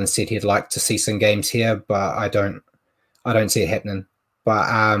come out and said he'd like to see some games here, but I don't see it happening.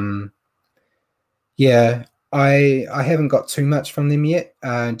 But yeah, I haven't got too much from them yet.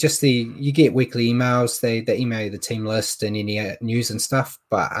 Just you get weekly emails. They email you the team list and any news and stuff.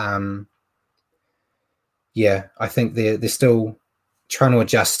 But yeah, I think they're still trying to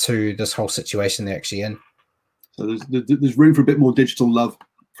adjust to this whole situation they're actually in. So there's room for a bit more digital love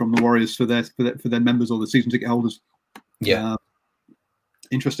from the Warriors for their members or the season ticket holders. Yeah,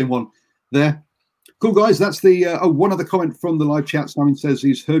 interesting one there. Cool, guys. That's the one other comment from the live chat. Simon says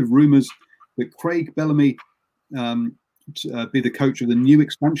he's heard rumours that Craig Bellamy be the coach of the new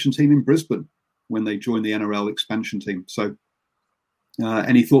expansion team in Brisbane when they join the NRL expansion team. So,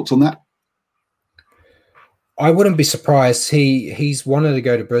 any thoughts on that? I wouldn't be surprised. He's wanted to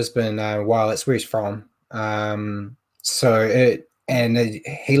go to Brisbane while it's where he's from. He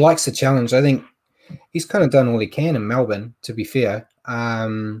likes the challenge. I think he's kind of done all he can in Melbourne, to be fair. I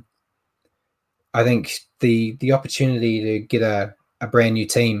think the opportunity to get a brand new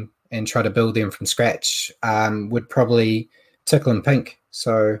team and try to build them from scratch would probably tickle him pink.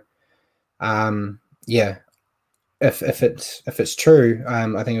 So, yeah, if it's true,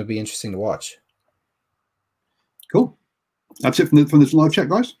 I think it would be interesting to watch. Cool. That's it from this live chat,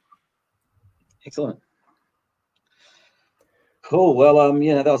 guys. Excellent. Cool. Well,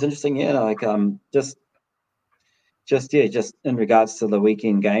 that was interesting. Yeah, like just in regards to the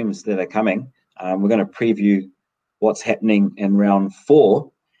weekend games that are coming, we're going to preview what's happening in round 4,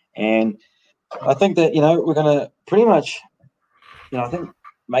 and I think that we're going to pretty much, I think,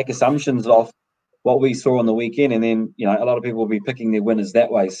 make assumptions of what we saw on the weekend, and then a lot of people will be picking their winners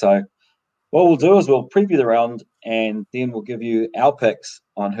that way. So what we'll do is we'll preview the round, and then we'll give you our picks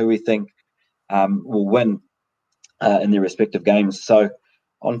on who we think will win in their respective games. So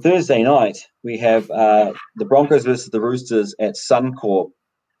on Thursday night, we have the Broncos versus the Roosters at Suncorp.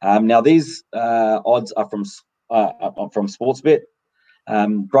 Now these odds are from Sportsbet.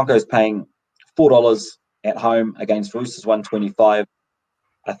 Broncos paying $4 at home against Roosters $1.25.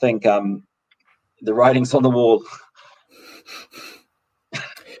 I think the writing's on the wall.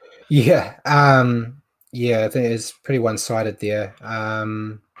 Yeah, I think it's pretty one-sided there.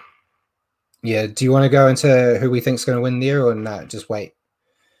 Yeah, do you want to go into who we think's going to win there, or not? Just wait.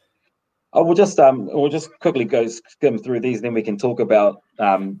 Oh, we'll just quickly go skim through these, then we can talk about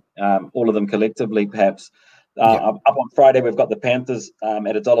all of them collectively, perhaps. Up on Friday, we've got the Panthers at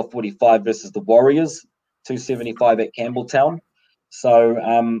 $1.45 versus the Warriors, $2.75 at Campbelltown. So,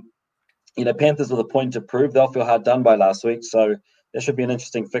 Panthers with a point to prove. They'll feel hard done by last week, so that should be an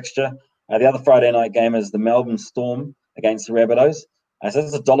interesting fixture. The other Friday night game is the Melbourne Storm against the Rabbitohs. So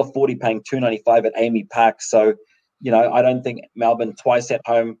this is $1.40 paying $2.95 at Amy Park. So, I don't think Melbourne twice at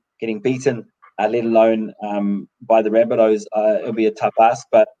home getting beaten, let alone by the Rabbitohs, it'll be a tough ask,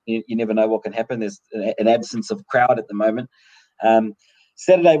 but you never know what can happen. There's an absence of crowd at the moment.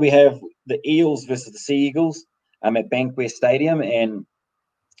 Saturday, we have the Eels versus the Sea Eagles at Bankwest Stadium, and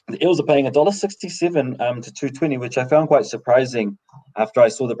the Eels are paying $1.67 to $2.20, which I found quite surprising after I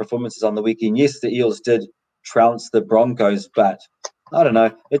saw the performances on the weekend. Yes, the Eels did trounce the Broncos, but I don't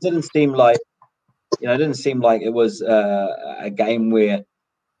know. It didn't seem like it was a game where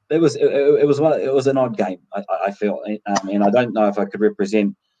it was an odd game. I feel, and I don't know if I could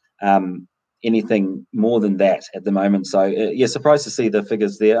represent anything more than that at the moment. So surprised to see the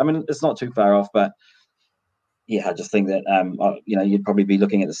figures there. I mean, it's not too far off, but yeah, I just think that you'd probably be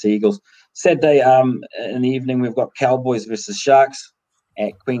looking at the Sea Eagles. Saturday in the evening, we've got Cowboys versus Sharks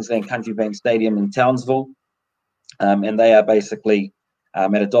at Queensland Country Bank Stadium in Townsville, and they are basically at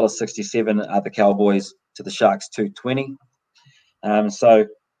 $1.67. Are the Cowboys to the Sharks $2.20. So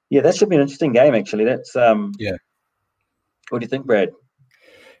yeah, that should be an interesting game. Actually, that's yeah. What do you think, Brad?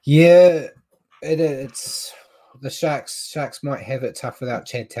 Yeah, it's the Sharks. Sharks might have it tough without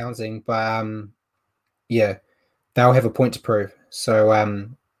Chad Townsend, but yeah, they'll have a point to prove. So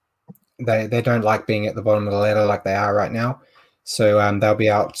they don't like being at the bottom of the ladder like they are right now. So they'll be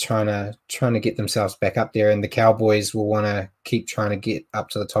out trying to get themselves back up there, and the Cowboys will want to keep trying to get up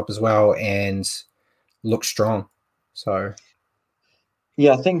to the top as well and look strong. So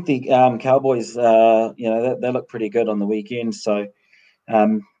yeah, I think the Cowboys, they look pretty good on the weekend. So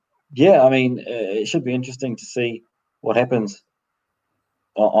yeah, I mean, it should be interesting to see what happens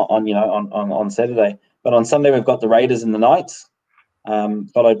on Saturday. But on Sunday, we've got the Raiders and the Knights,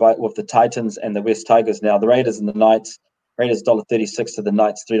 followed by with the Titans and the West Tigers. Now, the Raiders and the Knights, Raiders $1.36 to the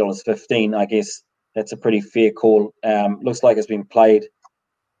Knights $3.15. I guess that's a pretty fair call. Looks like it's been played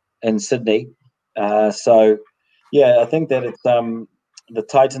in Sydney. So Yeah, I think that it's the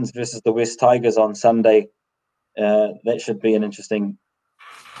Titans versus the West Tigers on Sunday. That should be an interesting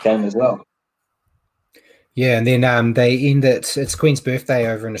game as well. Yeah, and then they end it. It's Queen's birthday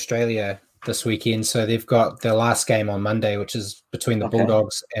over in Australia this weekend, so they've got their last game on Monday, which is between the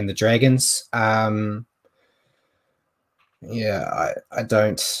Bulldogs and the Dragons. Yeah, I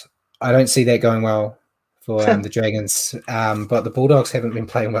don't see that going well for the Dragons, but the Bulldogs haven't been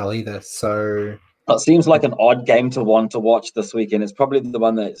playing well either. So it seems like an odd game to want to watch this weekend. It's probably the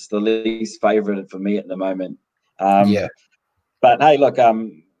one that's the least favourite for me at the moment. Yeah, but hey, look,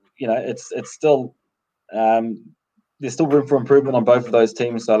 it's still. There's still room for improvement on both of those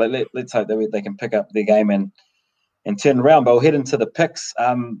teams, so let's hope that they can pick up their game and turn around. But we'll head into the picks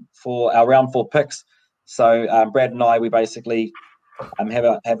for our round 4 picks. So Brad and I, we basically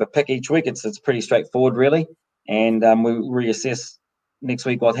have a pick each week. It's pretty straightforward, really, and we reassess next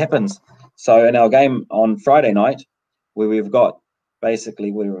week what happens. So in our game on Friday night, where we've got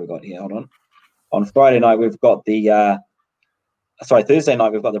basically what have we got here? Hold on. On Friday night, we've got Thursday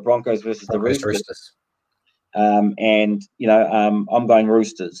night, we've got the Broncos versus the Roosters. I'm going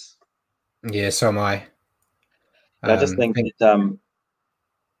Roosters. Yeah, so am I. I just think that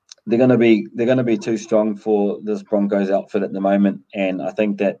they're going to be too strong for this Broncos outfit at the moment, and I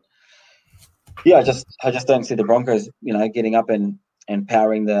think that I just don't see the Broncos getting up and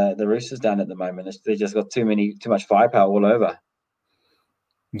powering the Roosters down at the moment. They just got too much firepower all over.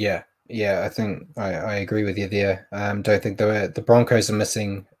 Yeah, I think I agree with you there. Don't think the Broncos are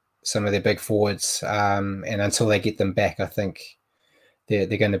missing some of their big forwards, and until they get them back, I think they're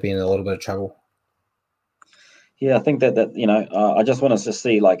going to be in a little bit of trouble. Yeah, I think that I just want us to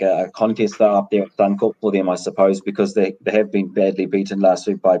see like a contest start up there at Suncorp for them, I suppose, because they have been badly beaten last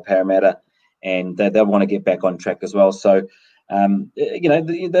week by Parramatta, and they'll want to get back on track as well. So,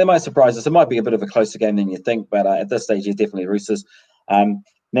 they might surprise us. It might be a bit of a closer game than you think, but at this stage, it's definitely Roosters.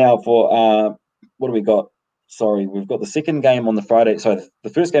 Now for what do we got? Sorry, we've got the second game on the Friday. Sorry, the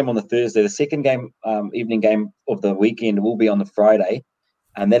first game on the Thursday. The second game, evening game of the weekend, will be on the Friday,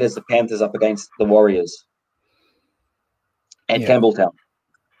 and that is the Panthers up against the Warriors at Campbelltown.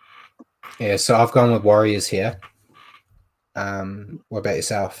 Yeah, so I've gone with Warriors here. What about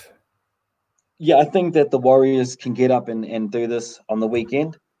yourself? Yeah, I think that the Warriors can get up and do this on the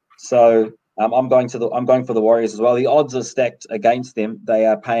weekend. So I'm going for the Warriors as well. The odds are stacked against them. They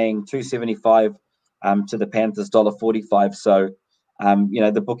are paying $2.75 to the Panthers $1.45. So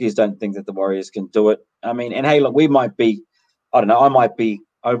the bookies don't think that the Warriors can do it. I mean, and hey, look, we might be, I don't know, I might be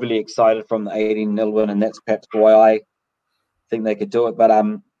overly excited from the 18-0 win, and that's perhaps why I think they could do it. But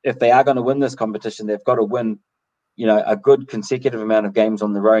if they are going to win this competition, they've got to win, a good consecutive amount of games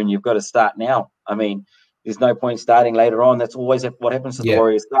on the road, and you've got to start now. I mean, there's no point starting later on. That's always what happens to the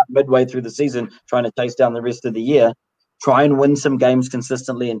Warriors. Start midway through the season, trying to chase down the rest of the year. Try and win some games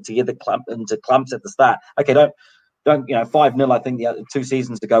consistently and to get into clumps at the start. Okay, don't 5-0. I think the other 2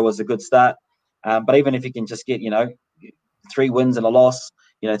 seasons ago was a good start. But even if you can just get 3 wins and a loss,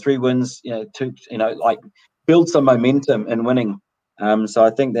 3 wins, 2, like build some momentum in winning. So I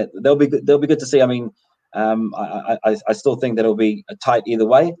think that they'll be good to see. I mean, I still think that it'll be a tight either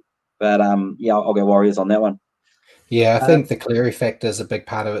way. But I'll go Warriors on that one. Yeah, I think the Cleary factor is a big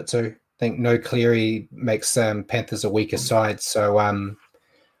part of it too. I think no Cleary makes Panthers a weaker side. So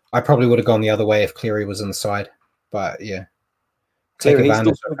I probably would have gone the other way if Cleary was in the side. But yeah, Cleary,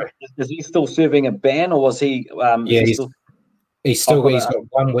 is he still serving a ban, or was he? He's got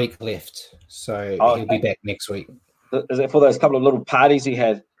 1 week left, so he'll be back next week. Is it for those couple of little parties he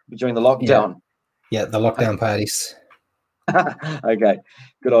had during the lockdown? Yeah, the lockdown parties. Okay,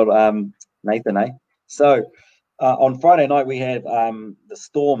 good old Nathan, eh? So on Friday night we have the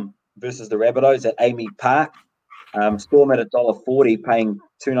Storm versus the Rabbitohs at Amy Park. Storm at $1.40, paying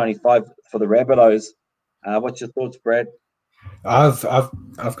 $2.95 for the Rabbitohs. What's your thoughts, Brad? I've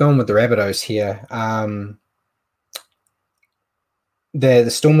gone with the Rabbitohs here. The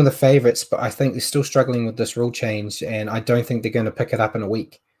Storm are the favourites, but I think they're still struggling with this rule change, and I don't think they're going to pick it up in a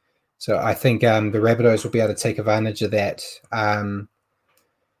week. So I think the Rabbitohs will be able to take advantage of that.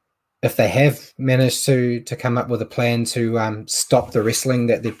 If they have managed to come up with a plan to stop the wrestling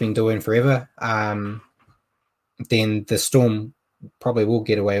that they've been doing forever, then the Storm probably will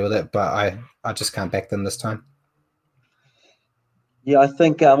get away with it, but I just can't back them this time. Yeah, I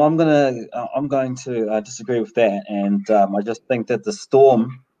think I'm going to disagree with that, and I just think that the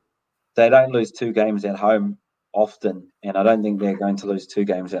Storm, they don't lose 2 games at home often, and I don't think they're going to lose 2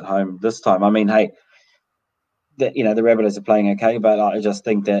 games at home this time. I mean, hey, that the Rabbitohs are playing okay, but I just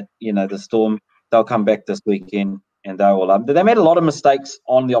think that the Storm, they'll come back this weekend and they made a lot of mistakes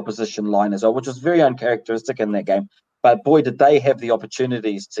on the opposition line as well, which was very uncharacteristic in that game. But boy, did they have the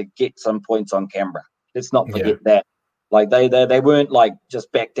opportunities to get some points on Canberra. Let's not forget that. Like they weren't like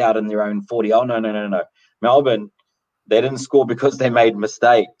just backed out in their own 40. Oh no. Melbourne, they didn't score because they made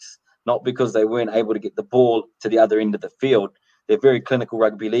mistakes, not because they weren't able to get the ball to the other end of the field. They're very clinical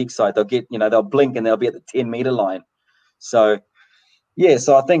rugby league side. They'll blink and they'll be at the 10-meter line. So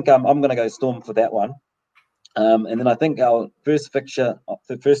so I think I'm going to go Storm for that one. And then I think our first fixture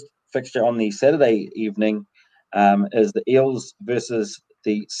on the Saturday evening is the Eels versus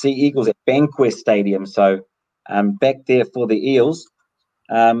the Sea Eagles at Bankwest Stadium. So back there for the Eels,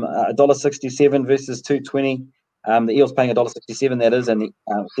 $1.67 versus $2.20. The Eels paying $1.67, that is, and the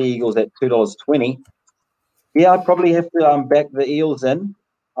Sea Eagles at $2.20. Yeah, I'd probably have to back the Eels in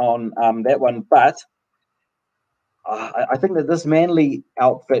on that one, but I think that this Manly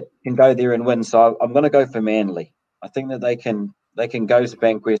outfit can go there and win, so I'm going to go for Manly. I think that they can go to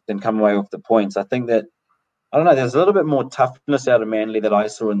Bankwest and come away with the points. I think that, I don't know, there's a little bit more toughness out of Manly that I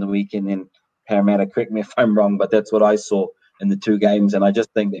saw in the weekend than Parramatta. Correct me if I'm wrong, but that's what I saw in the two games, and I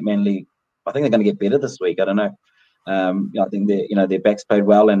just think that Manly, I think they're going to get better this week. I don't know. I think their backs played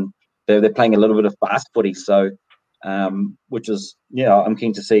well, and they're playing a little bit of fast footy, so which is I'm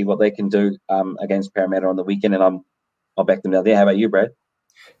keen to see what they can do against Parramatta on the weekend, and I'll back them down there. How about you, Brad?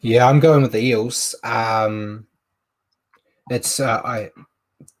 Yeah, I'm going with the Eels. They're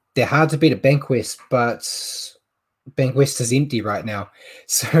hard to beat at Bankwest, but Bankwest is empty right now,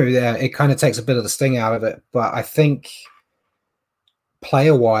 so it kind of takes a bit of the sting out of it. But I think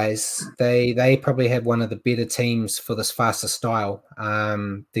player-wise, they probably have one of the better teams for this faster style.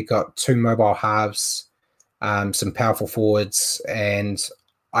 They've got two mobile halves, some powerful forwards, and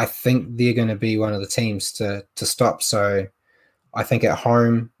I think they're going to be one of the teams to stop. So I think at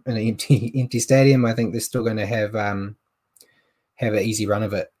home in an empty stadium, I think they're still going to have an easy run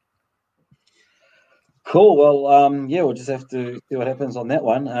of it. Cool. Well, we'll just have to see what happens on that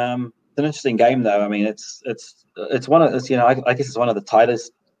one. It's an interesting game, though. I mean, it's one of I guess it's one of the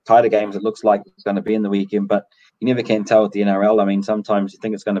tighter games. It looks like it's going to be in the weekend, but you never can tell with the NRL. I mean, sometimes you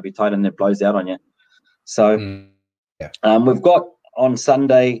think it's going to be tight and it blows out on you. So we've got on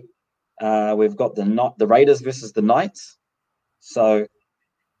Sunday, we've got the Raiders versus the Knights. So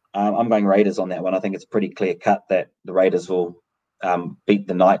I'm going Raiders on that one. I think it's pretty clear cut that the Raiders will beat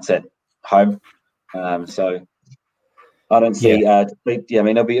the Knights at home. So I don't see. I mean,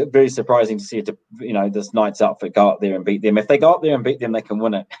 it'll be very surprising to see this Knights outfit go up there and beat them. If they go up there and beat them, they can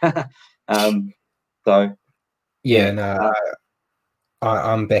win it.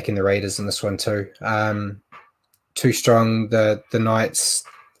 I'm backing the Raiders in this one too. Too strong. The Knights,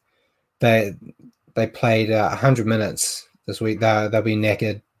 they played 100 minutes this week. They'll be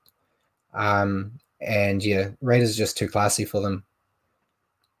knackered. Raiders are just too classy for them.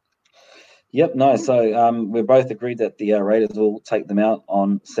 Yep, no. So we both agreed that the Raiders will take them out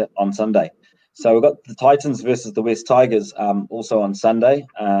on Sunday. So we've got the Titans versus the West Tigers also on Sunday.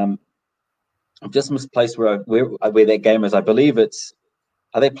 I've just misplaced where that game is. I believe it's.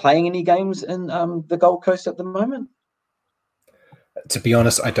 Are they playing any games in the Gold Coast at the moment? To be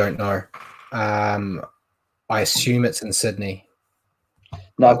honest, I don't know. I assume it's in Sydney.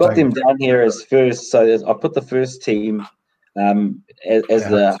 No, I've got them down here as first. So I put the first team as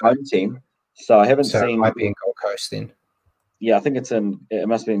the home team. So I haven't seen. It might be in Gold Coast then. Yeah, I think it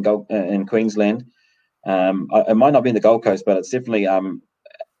must be in Queensland. It might not be in the Gold Coast, but it's definitely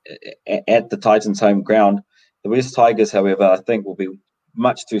at the Titans' home ground. The West Tigers, however, I think will be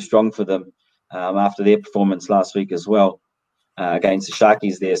much too strong for them after their performance last week as well against the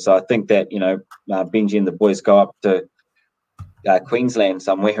Sharkies there. So I think that Benji and the boys go up to Queensland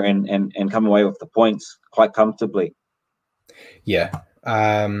somewhere and come away with the points quite comfortably. Yeah.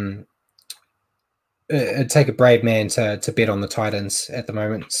 It'd take a brave man to bet on the Titans at the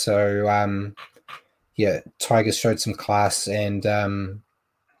moment. So, Tigers showed some class, and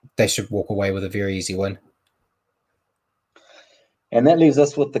they should walk away with a very easy win. And that leaves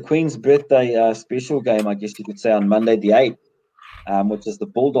us with the Queen's birthday special game, I guess you could say, on Monday the 8th, which is the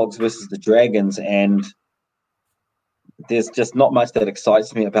Bulldogs versus the Dragons. And there's just not much that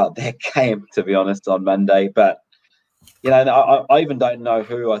excites me about that game, to be honest, on Monday. But, I even don't know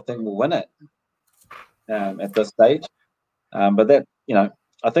who I think will win it at this stage. But that,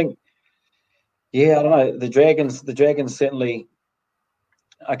 I think, I don't know. The Dragons certainly,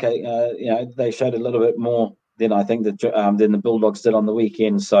 they showed a little bit more than I think than the Bulldogs did on the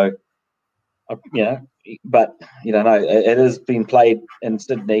weekend. So, but it has been played in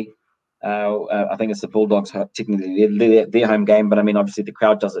Sydney. I think it's the Bulldogs technically their home game, but I mean, obviously the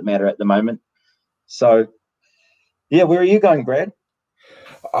crowd doesn't matter at the moment. So, Yeah, where are you going, Brad?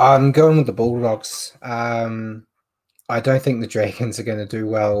 I'm going with the Bulldogs. I don't think the Dragons are going to do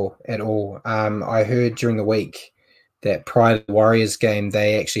well at all. I heard during the week that prior to the Warriors game,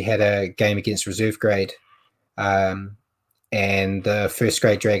 they actually had a game against reserve grade. And the first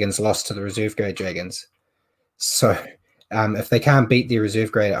grade Dragons lost to the reserve grade Dragons. So if they can't beat the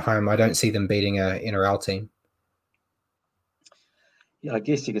reserve grade at home, I don't see them beating a NRL team. Yeah, I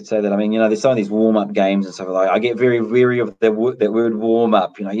guess you could say that. I mean, there's some of these warm-up games and stuff like that. I get very weary of that word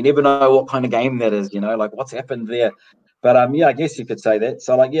warm-up. You never know what kind of game that is, like what's happened there. But, I guess you could say that.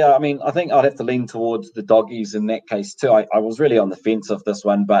 So, I mean, I think I'd have to lean towards the Doggies in that case too. I was really on the fence of this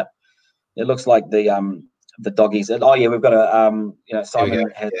one, but it looks like the Doggies. Oh, yeah, we've got a,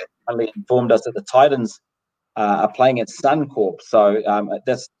 Simon has only informed us that the Titans are playing at Suncorp. So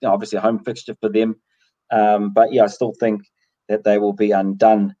that's obviously a home fixture for them. But, I still think that they will be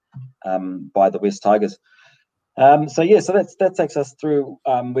undone by the West Tigers. So that takes us through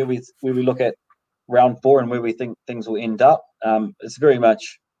where we look at round 4 and where we think things will end up. It's very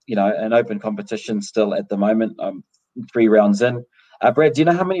much an open competition still at the moment. 3 rounds in. Brad, do you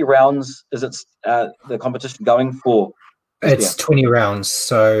know how many rounds is it the competition going for? It's 20 rounds.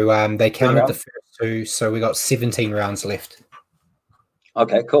 So they counted the first 2, so we got 17 rounds left.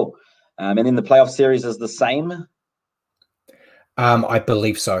 Okay, cool. And then the playoff series is the same. I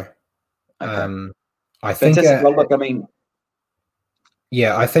believe so. Okay. I think. Well, look, I mean,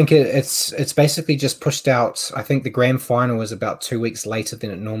 yeah, I think it's basically just pushed out. I think the grand final is about 2 weeks later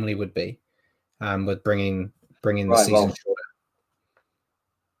than it normally would be, with bringing the season shorter.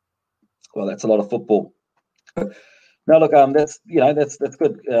 Well, that's a lot of football. No, look, that's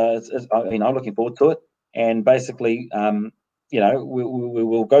good. I'm looking forward to it, and basically, we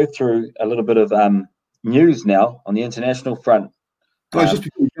will go through a little bit of news now on the international front. Guys, just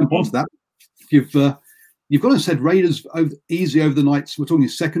before we jump onto that, you've gone and said Raiders easy over the Knights. We're talking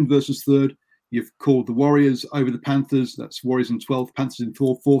 2nd versus 3rd. You've called the Warriors over the Panthers. That's Warriors in 12th, Panthers in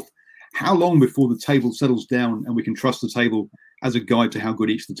 4th. How long before the table settles down and we can trust the table as a guide to how good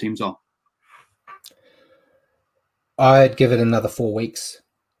each of the teams are? I'd give it another 4 weeks.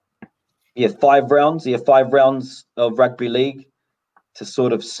 Yeah, 5 rounds. Yeah, 5 rounds of rugby league to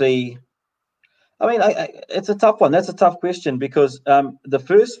sort of see. I mean, it's a tough one. That's a tough question because the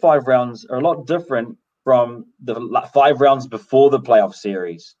first 5 rounds are a lot different from the 5 rounds before the playoff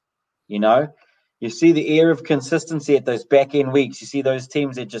series. You see the air of consistency at those back end weeks. You see those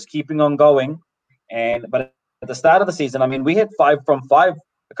teams that just keeping on going. But at the start of the season, I mean, we had 5 from 5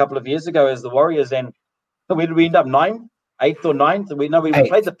 a couple of years ago as the Warriors, and where did we end up? 9th, 8th or 9th? We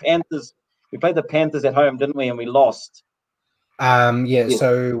played the Panthers. We played the Panthers at home, didn't we? And we lost.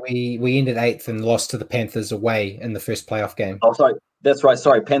 So we ended 8th and lost to the Panthers away in the first playoff game. Oh, sorry. That's right.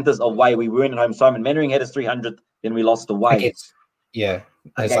 Sorry, Panthers away. We weren't at home. Simon Mannering had his 300th, then we lost away. His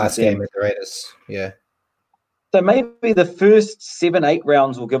last game at the Raiders. Yeah. So maybe the first 7-8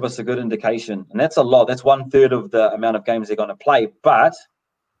 rounds will give us a good indication. And that's a lot. That's 1/3 of the amount of games they're going to play. But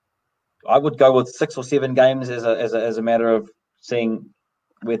I would go with 6 or 7 games as a matter of seeing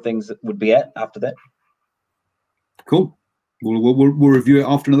where things would be at after that. Cool. We'll review it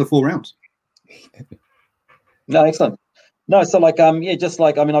after another 4 rounds. No, excellent. No, so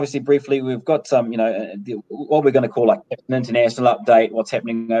obviously briefly, we've got some, what we're going to call like an international update, what's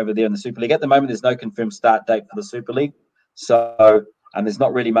happening over there in the Super League. At the moment, there's no confirmed start date for the Super League. So there's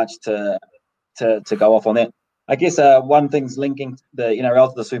not really much to go off on that. I guess one thing's linking the NRL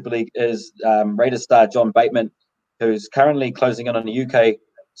to the Super League is Raiders star John Bateman, who's currently closing in on the UK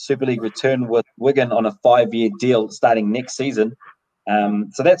Super League return with Wigan on a 5-year deal starting next season.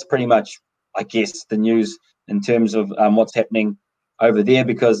 So that's pretty much, I guess, the news in terms of what's happening over there,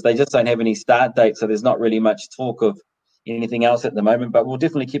 because they just don't have any start date. So there's not really much talk of anything else at the moment. But we'll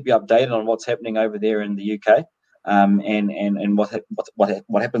definitely keep you updated on what's happening over there in the UK and what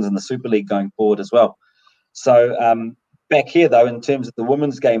happens in the Super League going forward as well. So back here, though, in terms of the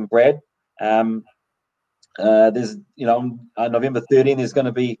women's game, Brad, there's, on November 13, there's going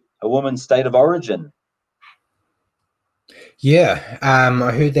to be a women's state of origin. Yeah, I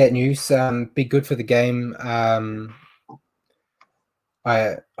heard that news. Be good for the game. I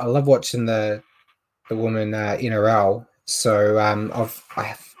love watching the women NRL. So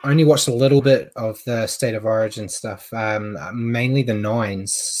I've only watched a little bit of the state of origin stuff. Mainly the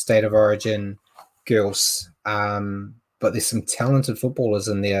Nines state of origin girls. But there's some talented footballers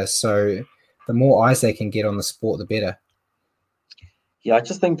in there. So the more eyes they can get on the sport, the better. Yeah, I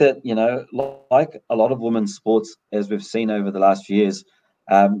just think that, like a lot of women's sports, as we've seen over the last few years,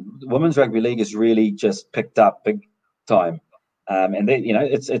 women's rugby league has really just picked up big time. And then,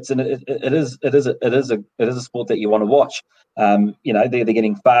 it is a sport that you want to watch. They're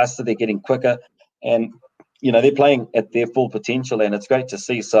getting faster, they're getting quicker, and they're playing at their full potential, and it's great to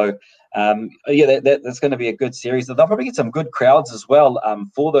see. So, that's going to be a good series. They'll probably get some good crowds as well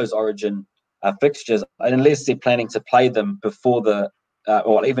for those Origin fixtures, unless they're planning to play them before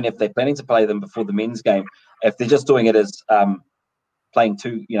or even if they're planning to play them before the men's game. If they're just doing it as playing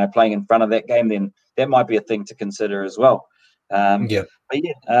in front of that game, then that might be a thing to consider as well. It's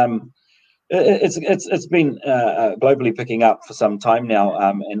been globally picking up for some time now,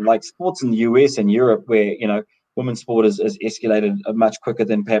 and like sports in the US and Europe, where women's sport is escalated much quicker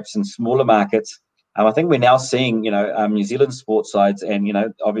than perhaps in smaller markets. I think we're now seeing New Zealand sports sides, and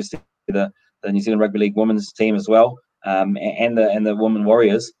obviously the New Zealand Rugby League women's team as well, and the Women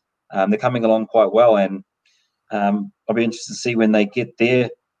Warriors, they're coming along quite well, and I'll be interested to see when they get there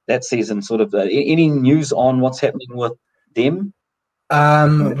that season. Sort of any news on what's happening with them?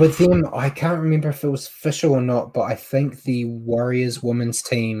 With them, I can't remember if it was official or not, but I think the Warriors women's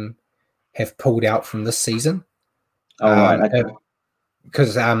team have pulled out from this season. Oh, right. Okay.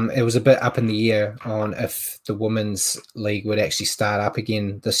 Because it was a bit up in the air on if the women's league would actually start up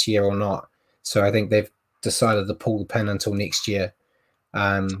again this year or not. So I think they've decided to pull the pin until next year.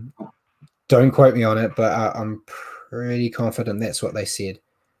 Don't quote me on it, but I'm pretty confident that's what they said.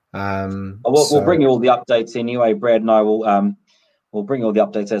 We'll bring you all the updates anyway. Brad and I will bring you all the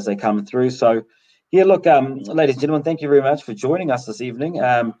updates as they come through. So, yeah, look, ladies and gentlemen, thank you very much for joining us this evening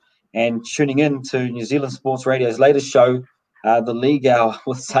and tuning in to New Zealand Sports Radio's latest show, The League Hour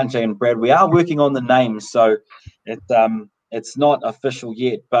with Sanjay and Brad. We are working on the name, so it's not official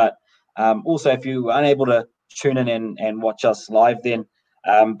yet. But also, if you're unable to tune in and watch us live, then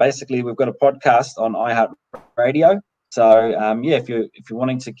basically we've got a podcast on iHeartRadio. So, if you're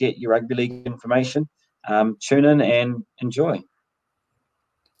wanting to get your rugby league information, tune in and enjoy.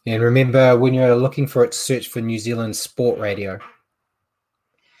 And remember, when you're looking for it, search for New Zealand Sport Radio.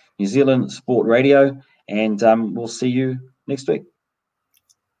 New Zealand Sport Radio, and we'll see you next week.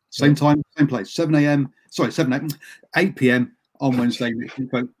 Same time, same place, 7 a.m. 8 p.m. on Wednesday.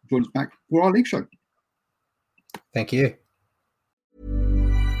 Join us back for our league show. Thank you.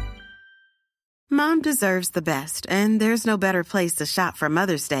 Mom deserves the best, and there's no better place to shop for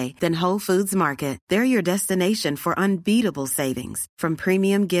Mother's Day than Whole Foods Market. They're your destination for unbeatable savings, from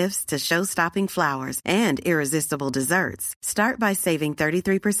premium gifts to show-stopping flowers and irresistible desserts. Start by saving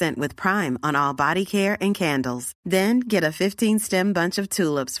 33% with Prime on all body care and candles. Then get a 15-stem bunch of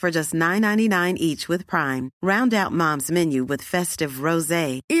tulips for just $9.99 each with Prime. Round out Mom's menu with festive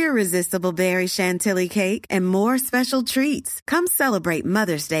rosé, irresistible berry chantilly cake, and more special treats. Come celebrate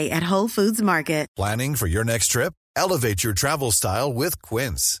Mother's Day at Whole Foods Market. Planning for your next trip? Elevate your travel style with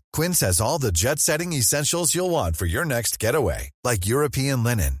Quince. Quince has all the jet-setting essentials you'll want for your next getaway, like European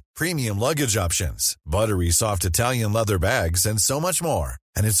linen, premium luggage options, buttery soft Italian leather bags, and so much more.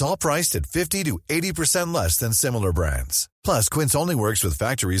 And it's all priced at 50 to 80% less than similar brands. Plus, Quince only works with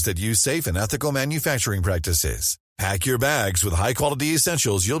factories that use safe and ethical manufacturing practices. Pack your bags with high-quality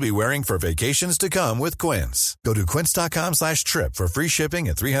essentials you'll be wearing for vacations to come with Quince. Go to quince.com/trip for free shipping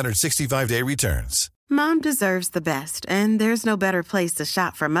and 365-day returns. Mom deserves the best, and there's no better place to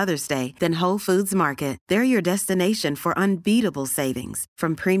shop for Mother's Day than Whole Foods Market. They're your destination for unbeatable savings,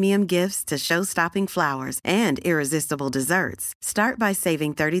 from premium gifts to show-stopping flowers and irresistible desserts. Start by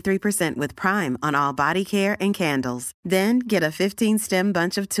saving 33% with Prime on all body care and candles. Then get a 15-stem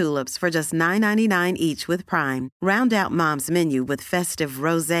bunch of tulips for just $9.99 each with Prime. Round out Mom's menu with festive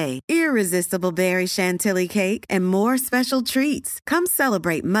rosé, irresistible berry chantilly cake, and more special treats. Come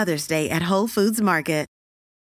celebrate Mother's Day at Whole Foods Market.